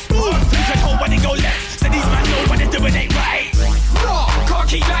life. You can hold when they go left. So these man know what they're doing ain't right. No, can't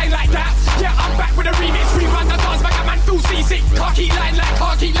keep lying like that. Yeah, I'm back with a remix. Rerun the dance back, a man feel seasick. Can't keep lying like,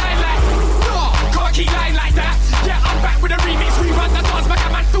 can't keep lying like. No, can't keep lying like that. Yeah, I'm back with a remix. Rerun the dance back, a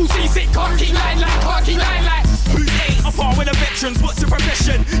man feel seasick. Can't keep lying like, can't keep lying like. Who's eight? I'm far with the veterans, what's your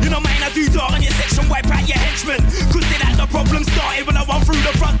profession? You know mine, I do dark on your section, wipe out your henchmen. Could say that the problem started when I run through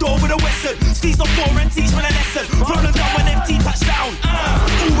the front door with a western. Steez on 4 and teach me a lesson. Problem done when FT touchdown.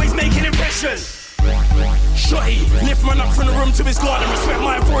 Always making impression. Shotty, lift man up from the room to his garden. Respect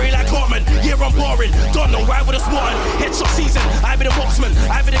my authority like Hartman. Yeah, I'm boring. Don't know why with a smartin'. Headshot season, I be the boxman.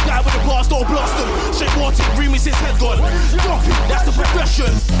 I be the guy with the blast or blast them. Shake water, remix his head gone. Drop it, that's the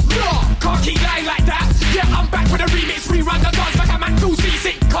profession. No, can't keep lying like that. Yeah, I'm back with a remix. Rerun the dance back, a man feel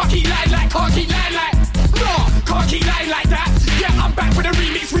seasick. Can't keep lying like, can't keep lying like. No, can't keep lying like that. Yeah, I'm back with a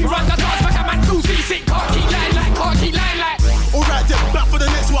remix. Rerun the dance back, a man feel seasick. Can't keep lying like, can't keep lying like. Alright then, back for the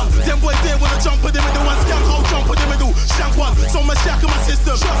next one. Them boys there wanna jump in the middle. One skank, I'll jump in the middle. Shank one, so much shack in my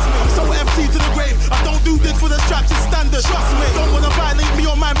system. Trust me, I'm so FT to the grave. I don't do this for the straps, it's standard. Trust me, don't wanna violate me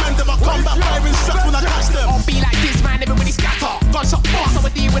or my man. Them I come back firing straps when I catch them. I'll be like this man, everybody scatter. Gunshot fast,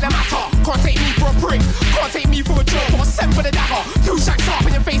 I'ma deal with a matter. Can't take me for a prick, can't take me for a joke. Or send for the dagger. 2 shacks up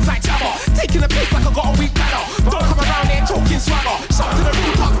in your face like Jabba. Taking a piss like I got a weak bladder. Don't come around here talking swagger. Shut to the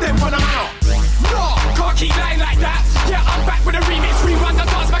roof, tuck them from the manor. No, can't keep lying like that. Yeah, I'm back with a remix. Rerun the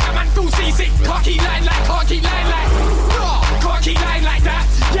dance back, a man feel seasick. Can't keep lying like, can't keep lying like. No, can't keep lying like that.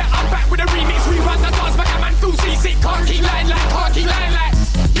 Yeah, I'm back with a remix. Rerun the dance back, a man feel seasick. Can't keep lying like, can't keep lying like.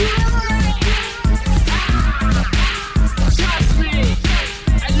 Trust me,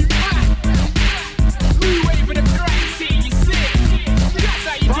 and you back. New wave in the crime scene, you see. That's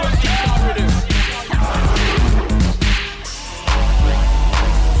how you do it in our rhythm.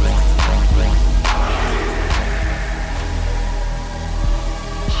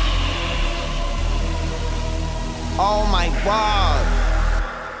 Oh my God.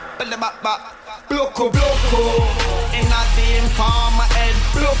 Bluku, Bluku. In a the informer head.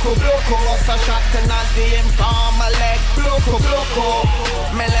 Bluku, Bluku. What's a shot in a the informer leg. Bluku, Bluku.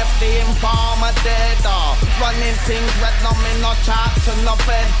 Me left the informer dead. Running things red, no me no chat to no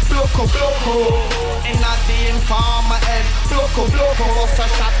bed. Bluku, Bluku. In a the informer head. Bluku, Bluku. What's a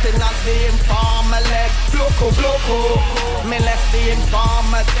shot in a the informer leg. Bluku, Bluku. Me left the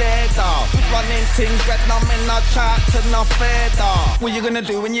informer dead. Running things, but I'm in no chat to no fader. What you gonna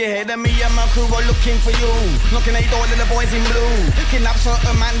do when you hear that me and my crew are looking for you? Knocking at your door, little boys in blue. Kidnap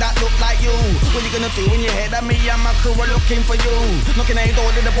certain man that look like you. What you gonna do when you hear that me and my crew are looking for you? Knocking at your door,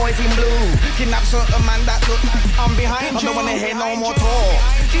 little boys in blue. Kidnap certain man that look like I'm behind you. I don't wanna hear no more talk.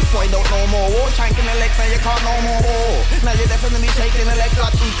 This boy don't know more war. Shanking the legs, now you can't no more war. Now you're definitely shaking the leg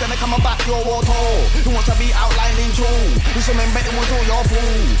like who's gonna come and back your war tour? Who wants to be outlined in true? Who's some bet it was all your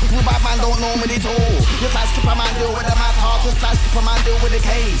fool? Who bad man don't know me at all? You try to skip a man deal with the mad heart. Just try to skip a man deal with the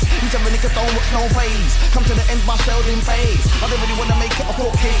case. You tell me niggas don't watch no phase. Come to the end my shelled in face. I don't really wanna make it a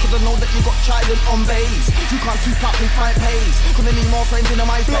court case, cause I know that you got trident on base. You can't keep up with my pace, cause I need more friends in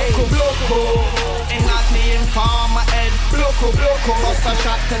my space. Bluku, ain't not the informer head. Bluku, lost a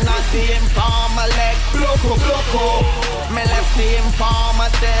shot to not the informer leg. Bluku, me left the informer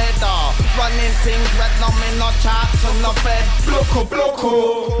dead. Running things red, no me no chat to no bed.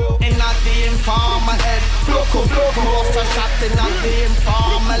 Bluku, ain't not the informer head. Bluku, lost a shot to not the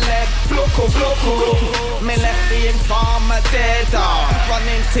informer leg. Bluku, me left the informer dead.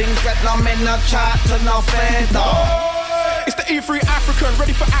 Running things red, no me no chat to no feather. It's the E3 African, ready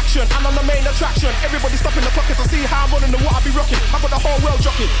for action, and I'm the main attraction. Everybody stopping the clock to see how I'm running and what I be rocking. I got the whole world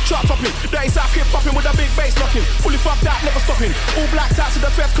jockeying, chart topping. Dirty South hip popping with a big bass knocking. Fully fucked out, never stopping. All black tats to the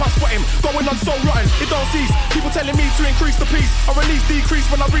feds can't spot him. Going on so rotten, it don't cease. People telling me to increase the peace. I release decrease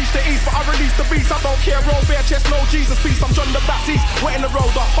when I reach the east, but I release the beast. I don't care, roll bare chest, no Jesus peace. I'm John the Baptist, wetting the road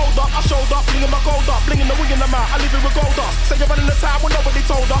up, hold up, I showed up, flinging my gold up, blinging the wing in the mouth. I live it with gold dust. Say you're running the time when nobody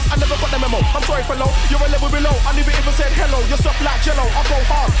told us. I never got the memo. I'm sorry for low, you're a level below. I leave it even said hello. You're soft like jello. I go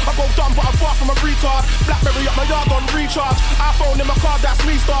hard, I go dumb, but I'm far from a retard. Blackberry up my yard on recharge. iPhone in my car, that's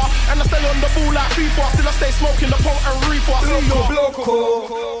me star. And I stay on the ball like FIFA. Still I stay smoking the potent reefer.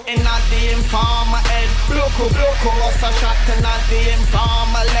 Bluku, and not the informer head. Bluku, lost a shot to not the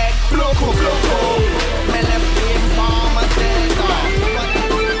informer leg. Bluku, me left the informer dead.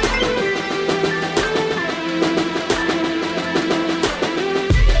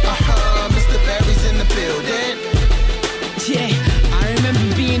 Yeah, I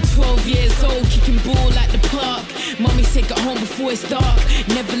remember being 12 years old, kicking ball at the park. Mommy said get home before it's dark.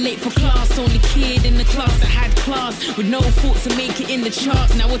 Never late for class, only kid in the class that had class. With no thoughts to make it in the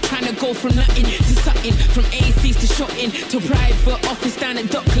charts. Now we're trying to go from nothing to something. From ACs to shotting to private office down at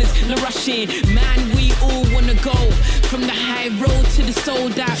Docklands. No rushing, man, we all wanna go. From the high road to the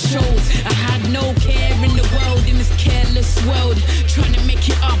sold out shows. I had no care in the world, in this careless world. Trying to make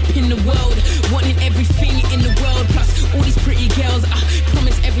it up in the world. Wanting everything in the world. Plus all these pretty girls, I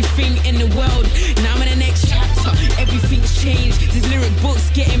promise everything in the world. Now I'm in the next chapter, everything's changed. These lyric books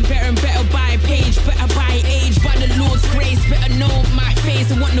getting better and better by page. Better by age, by the Lord's grace. Better know my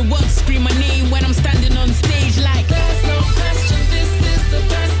face. I want the world to scream my name when I'm standing on stage like there's no question, this is the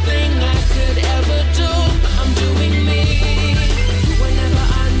best thing I could ever do. I'm doing me. Whenever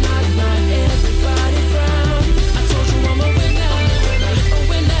I nod, not everybody frown. I told you I'm a winner, a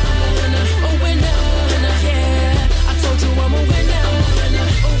winner, a winner, yeah. I told you I'm a winner,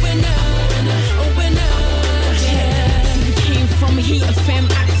 a winner, a winner, yeah. We came from Heat FM,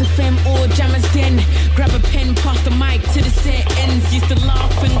 Axe FM, or Jammers Den. Grab a pen, pass the mic to the set ends. Used to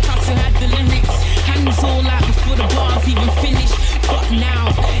laugh and cuss who had the lyrics. Hands all out before the bars even finished. But now,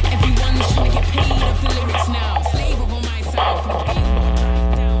 everyone's trying to get paid off the lyrics now. Slave over my sound.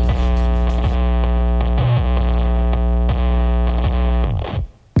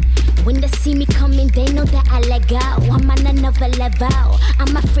 When they see me coming, they know that I let go. I'm on another level.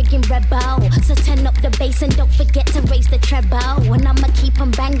 I'm a friggin' rebel. So turn up the bass and don't forget to raise the treble. And I'ma keep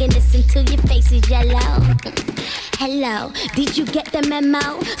on banging this until your face is yellow. Hello, did you get the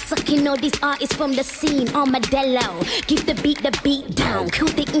memo? Sucking all these artists from the scene, armadillo. Give the beat down, kill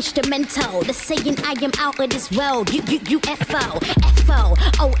the instrumental. They're saying I am out of this world. UFO, FO,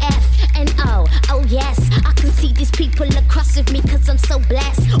 OFNO. Oh yes, I can see these people across with me cause I'm so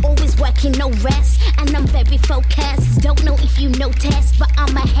blessed. Always working, no rest, and I'm very focused. Don't know if you noticed, but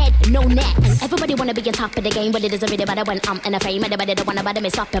I'm ahead, no next. Everybody wanna be on top of the game, but it is a really better when I'm in a frame. Everybody don't wanna bother me,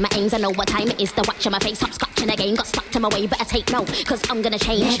 stopping my aims. I know what time it is to watch on my face. Stop scratching the game, got stuck to my way, but I take no, cause I'm gonna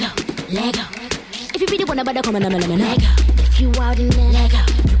change. Lego. If you really wanna bother, come on, let me Lego. If you out in there, Lego.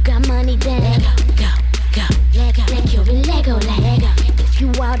 You got money then, Lego. Go, Lego. Like you're in Lego, Lego. If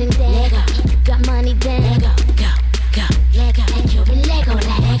you out in there, Lego. You got money then, Lego. Go, Lego. Like you're in Lego,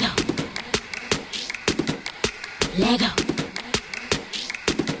 Lego. Lego.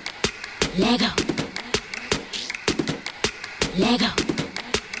 Lego. Lego.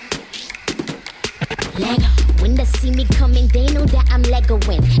 Lego. When they see me coming, they know that I'm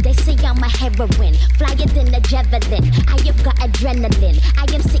Legoing. They say I'm a heroine, flyer than a javelin. I have got adrenaline,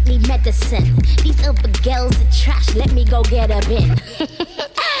 I am sickly medicine. These other girls are trash, let me go get a bin.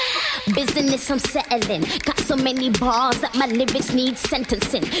 Business I'm settling, got so many bars that my lyrics need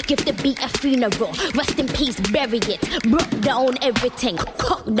sentencing. Give the beat a funeral, rest in peace, bury it. Broke down everything,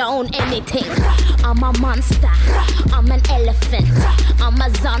 cock down anything. I'm a monster, I'm an elephant, I'm a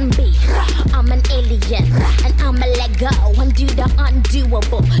zombie, I'm an alien. And I'ma let go and do the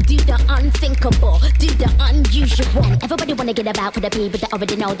undoable, do the unthinkable, do the unusual. And everybody wanna get about for the people that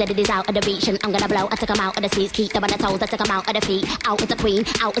already know that it is out of the reach. And I'm gonna blow, I take 'em out of the seats, keep them on the toes, I take 'em out of the feet. Out is the queen,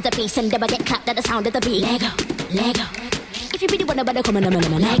 out is the beast, and never get clapped at the sound of the beat. Lego, Lego. If you really wanna better come on,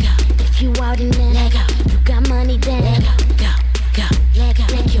 Lego. If you out in there, Lego. You got money then, Lego. Go, go, Lego.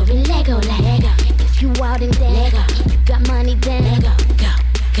 Like you're in Lego, Lego. If you out in there, Lego. You got money then, Lego. Go,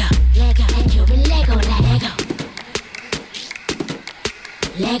 go, Lego. Like you're in Lego, Lego.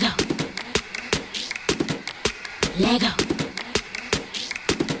 Lego. Lego.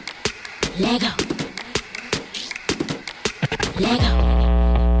 Lego. Lego.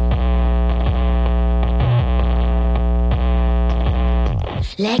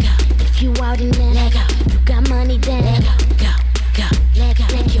 Lego, if you out in there, Lego, you got money then, Lego, go, go, Lego,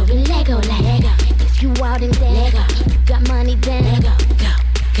 like you're in Lego, Lego. If you out in there, Lego, you got money then, Lego, go,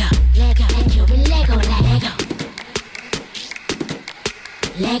 go, Lego, like you're in Lego, Lego.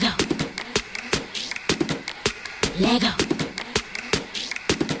 Lego. Lego.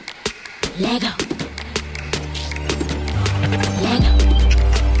 Lego. Lego.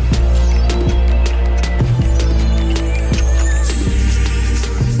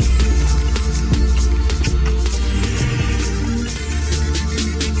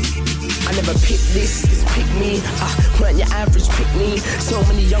 I never picked this pick me. Weren't your average pick me. So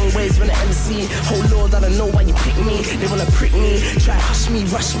many young ways when I MC. Oh Lord, I don't know why you pick me. They wanna prick me, try hush me,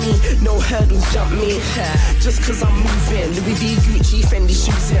 rush me. No hurdles, jump me. Just cause I'm moving. Louis V, Gucci, Fendi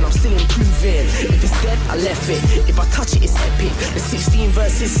shoes in. I'm still improving. If it's dead, I left it. If I touch it, it's epic. The 16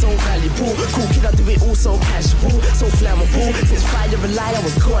 verses so valuable. Cool kid, I do it all so casual, so flammable. Since Fire and Lie, I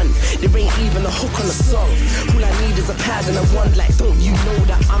was gone. There ain't even a hook on the song. All I need is a pad and a wand. Like, don't you know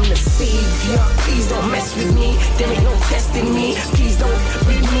that I'm the savior? Please don't mess with me. There ain't no testing me. Please don't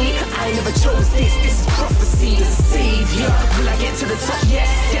read me. I never chose this. This is prophecy. The savior. Will I get to the top? Yes.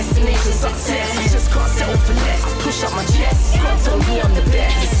 Destination success. I just can't settle for less. I push up my chest. God told me I'm the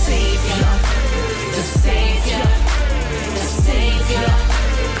best. The savior. The savior. The savior.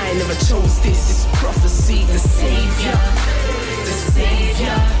 I never chose this. This is prophecy. The savior. The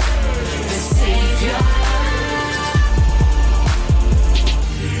savior. The savior.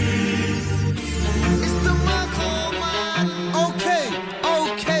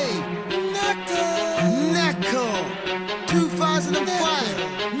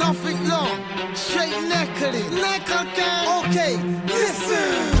 Okay,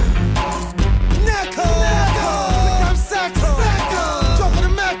 listen. Necko, become Sacco. Drop on the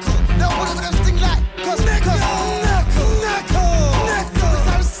Macco. Now whatever that thing like. Cause Necko,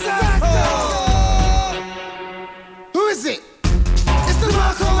 become Sacco. Who is it? It's the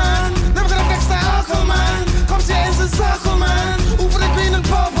Marco man. Never gonna flex that alcohol man. Come to your ends and circle man. All for the green and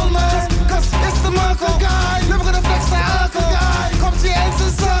purple man. Cause it's the Marco guy. Never gonna flex that alcohol guy. Come to your ends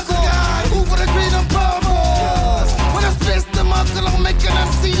and circle guy. All for the green and purple. I'm making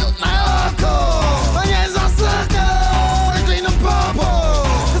them see look like hardcore. My hands are circle, for the green and purple.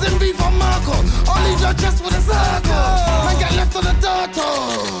 Cause in beef on Marco, I'll leave your chest with a circle. Man get left on the Dorto.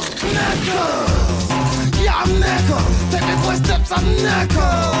 Necko, yeah I'm Necko. Take me 4 steps, I'm Necko.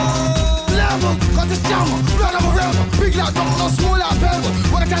 Level, got the jammer, blood I'm a rebel. Big like dog, no small like pebble.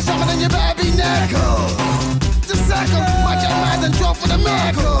 Wanna cash out, then you better be Necko. The circle, might get mad and draw for the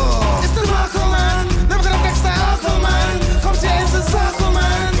miracle. It's the Marco man, never gonna flex that alcohol man. Come to your ends and circle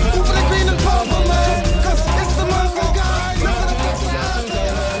man, all for the green and purple man. Cause it's the Marco guy, never gonna flex that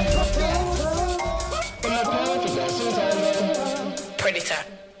alcohol. Predator.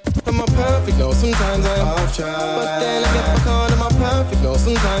 I'm a perfect, no, sometimes I'm off track. But then I get back on, I'm a perfect, no,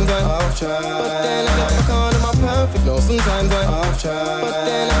 sometimes I'm off track. But then I get back on, I'm a perfect, no, sometimes I'm off track. But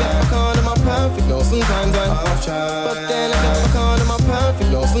then I get back on, I'm a perfect, no, sometimes I'm off track. But then I get back on, I'm a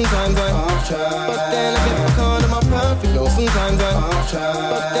perfect, no, sometimes I'm off track. But then I get back on, I'm a perfect, no, sometimes I'm off track.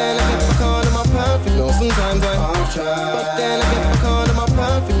 But then I get back on, I'm a perfect, no, sometimes I'm off track. But then I get back on, I'm a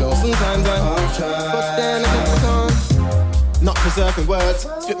perfect, no, sometimes I'm off track. But then I get back on. Not preserving words,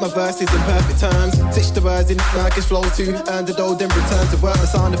 spit my verses in perfect terms. Stitch the words in like it's flow to earn the dough, then return to work the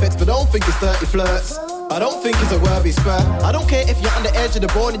sound effects, but don't think it's dirty flirts. I don't think it's a worthy spur. I don't care if you're on the edge of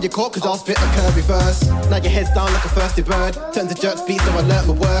the board and you're caught, cause I'll spit a curvy verse. Now your head's down like a thirsty bird. Turn to jerk speed so I learn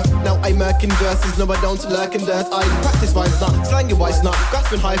my worth. Now I murk in verses, no I don't lurk in dirt. I practice rhymes not, slang your wise not.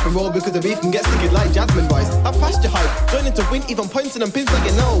 Grasping hype and roll because the beef can get sticky like Jasmine Rice. I've passed your hype, joining to win, even points and pins like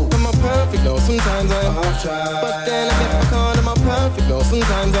you know. I'm a perfect, no, sometimes I half try. But then I get back on, I'm a perfect, no,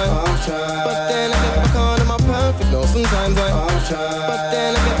 sometimes I half try. But then I get back on, I'm a perfect, no, sometimes I half try. But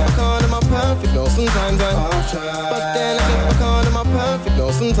then I get back on, I'm a perfect, no, sometimes I half try. But then I get back on, I'm a perfect,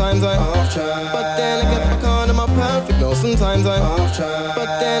 no, sometimes I half try. But then I get back on, I'm a perfect, no, sometimes I half try.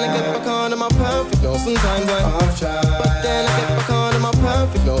 But then I get back on, I'm a perfect, no, sometimes I half try. But then I get back on, I'm a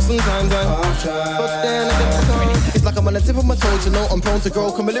perfect, no, sometimes I half try. But then I get back on. It's like I'm on the tip of my toes, you know, I'm prone to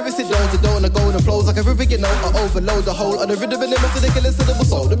grow. Come my lyrics it down to dough and the golden flows like a river, you know, I overload the whole of the rhythm and the most ridiculous syllable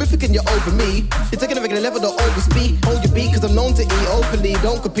soul. Don't be thinking you're over me. You're taking a regular level, don't overspeak. Hold your beat, cause I'm known to eat openly.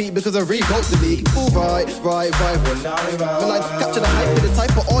 Don't compete because I rewrote the league. Ooh, right, when I capture the hype with the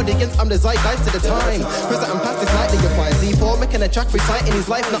type of audience, I'm the zeitgeist to the time. Present and past is slightly defined. C4 making a track reciting his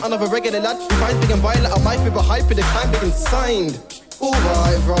life, not another regular lad. He finds big and violent, I might be hype with the time big and signed. Ooh,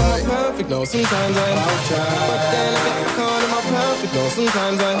 right. I'm perfect, no, sometimes I half try. But then I get back on, I'm a perfect, no,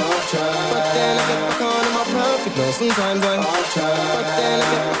 sometimes I half try. But then I get back on, I'm a perfect, no, sometimes I half try. But then I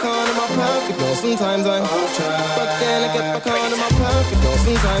get back on, I'm a perfect, no, sometimes I half try. But then I get back on, I'm a perfect, no,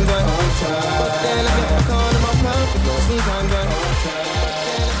 sometimes I half try. But then I get back on, I'm a perfect, no, sometimes I half try.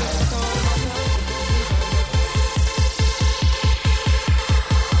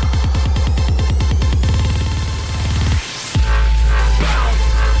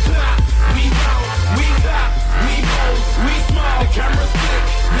 Cameras click,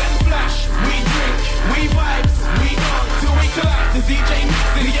 then flash, we drink, we vibes, we dance till we collapse. The DJ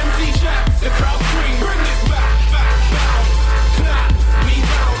mixing, the MC chats, the crowd scream. Bring this back, bounce, clap, we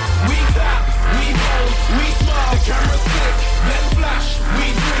bounce, we clap, we bounce, we smile. The cameras click, then flash, we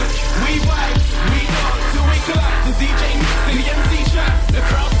drink, we vibes, we dance till we collapse. The DJ mixing, the MC chats, the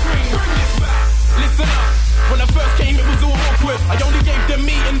crowd scream. Bring this back, listen up. When I first came it was all awkward. I only gave them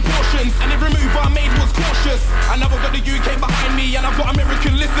meat in portions, and every move I made was cautious. I now got the UK behind me, and I've got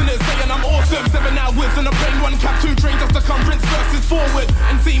American listeners saying I'm awesome. 7 hours on a plane, 1 cab, 2 trains, that's circumference versus forward.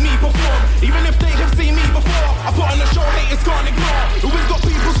 And see me perform, even if they have seen me before. I put on a show haters can't ignore. Always got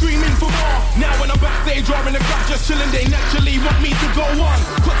people screaming for more. Now when I'm backstage or in the crowd just chilling, they naturally want me to go on.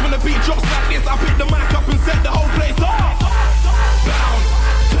 Cause when the beat drops like this, I pick the mic up and set the whole place off. Bounce,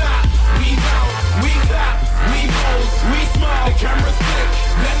 clap, we bounce, we clap, we pose, we smile. The cameras click,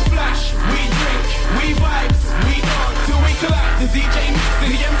 then flash, we drink, we vibes, we dance till we collapse. The DJ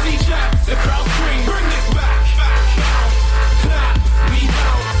mixing, the MC chats, the crowd scream. Bring this back, bounce, clap, we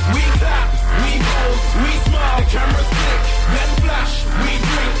bounce, we clap, we pose, we smile. The cameras click, then flash, we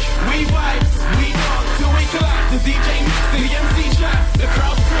drink, we vibes, we dance till we collapse. The DJ mixing, the MC chats, the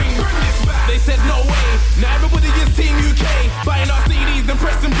crowd scream. Bring this back. They said no way. Now everybody is Team UK, buying our CDs and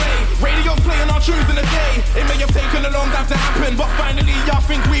press and play. Radio's playing our tunes in a day. It may have taken a long time to happen, but finally I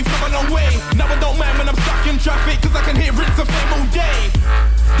think we've come a long way. Now I don't mind when I'm stuck in traffic, cause I can hear Rinse of Fame all day.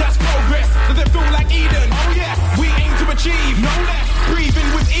 That's progress, does it feel like Eden? Oh yes, we aim to achieve, no less. Breathing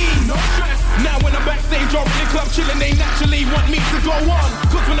with ease, no stress. Now when I'm backstage or in the club chilling, they naturally want me to go on.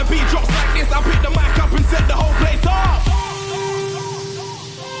 Cause when the beat drops like this, I pick the mic up and set the whole place off.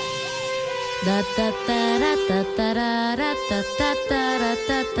 Da da da da da da da da da da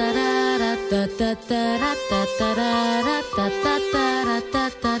da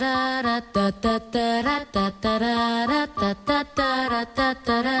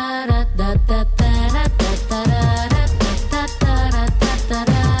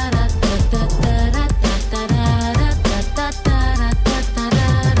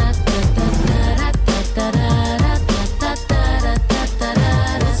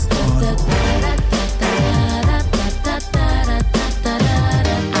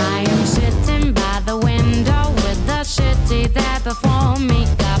before me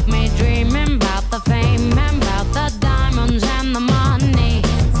got me dreaming about the fame and about the diamonds and the money.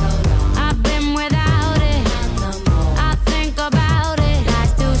 I've been without it, I think about it.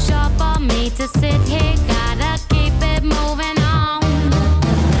 Life's too short for me to sit here, gotta keep it moving on.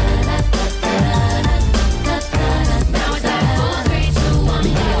 Now it's like 4, 3, 2, 1,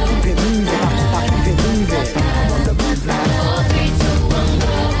 go. Keep it moving, I keep it moving. I'm on the move now. 4, 3, 2, 1,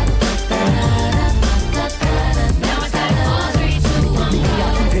 go.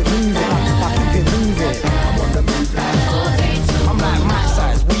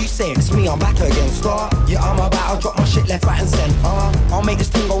 It's me, I'm back again, start. Yeah, I'm about, I'll drop my shit left, right and centre. I'll make this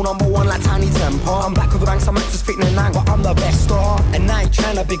thing go #1 like Tiny Temper. I'm back with the banks, I'm just fitting in 9, but I'm the best star. And I ain't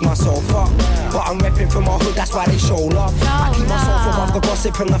trying to big myself up. But I'm repping from my hood, that's why they show love. I keep myself above the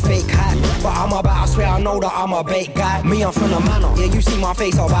gossip and the fake hype. But I'm about, I swear I know that I'm a bait guy. Me, I'm from the manor. Yeah, you see my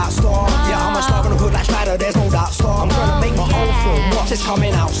face, I'm about star. Yeah, I'm a star in the hood like Spider, there's no doubt star. I'm trying to make my own film, watch this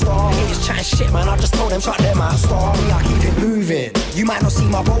coming out star. Haters chatting shit, man, I just told them shut them out star. Me, I keep it moving. You might not see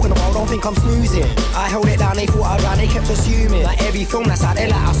my boat in the world, don't think I'm snoozing. I held it down, they thought I'd run, they kept assuming. Like every film that's out there,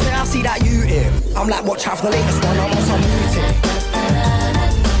 like I swear I see that you in. I'm like, watch out for the latest one, I'm on some muting.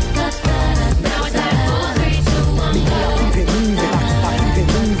 Now it's like 4, 3, 2, 1, go. I keep it moving, I keep it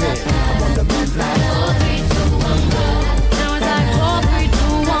moving. I'm on the move like 4, 3, 2, 1, go. Now it's like 4, 3,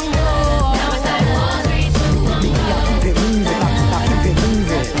 2, 1, go. Now it's like 4, 3, 2, 1, go. I keep it moving, I keep it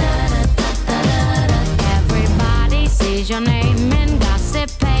moving. Everybody sees your name in gossip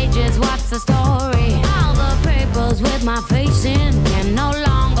pages. What's the story? All the papers with my face in, and no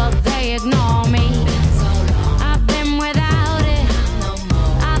longer they ignore me. I've been without it.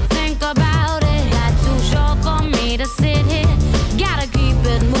 I think about it. That's too short for me to sit here. Gotta keep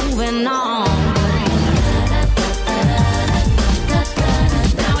it moving on.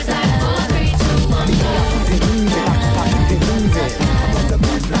 Now it's like 4, 3, 2, 1, go. I keep it moving, I keep it moving. I'm on the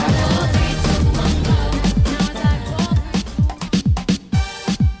move like 4, 3, 2, 1, go. Now it's like 4, 3, 2, 1, go.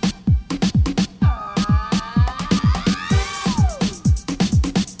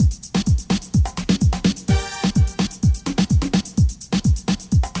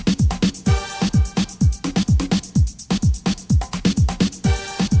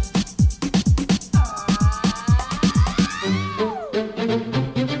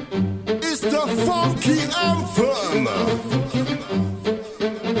 It's the funky anthem.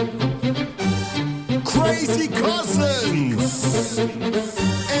 Crazy Cousins.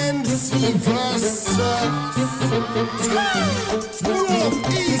 ENDZ versus North,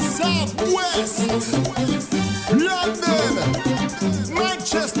 East, South, West. London,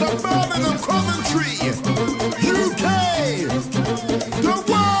 Manchester,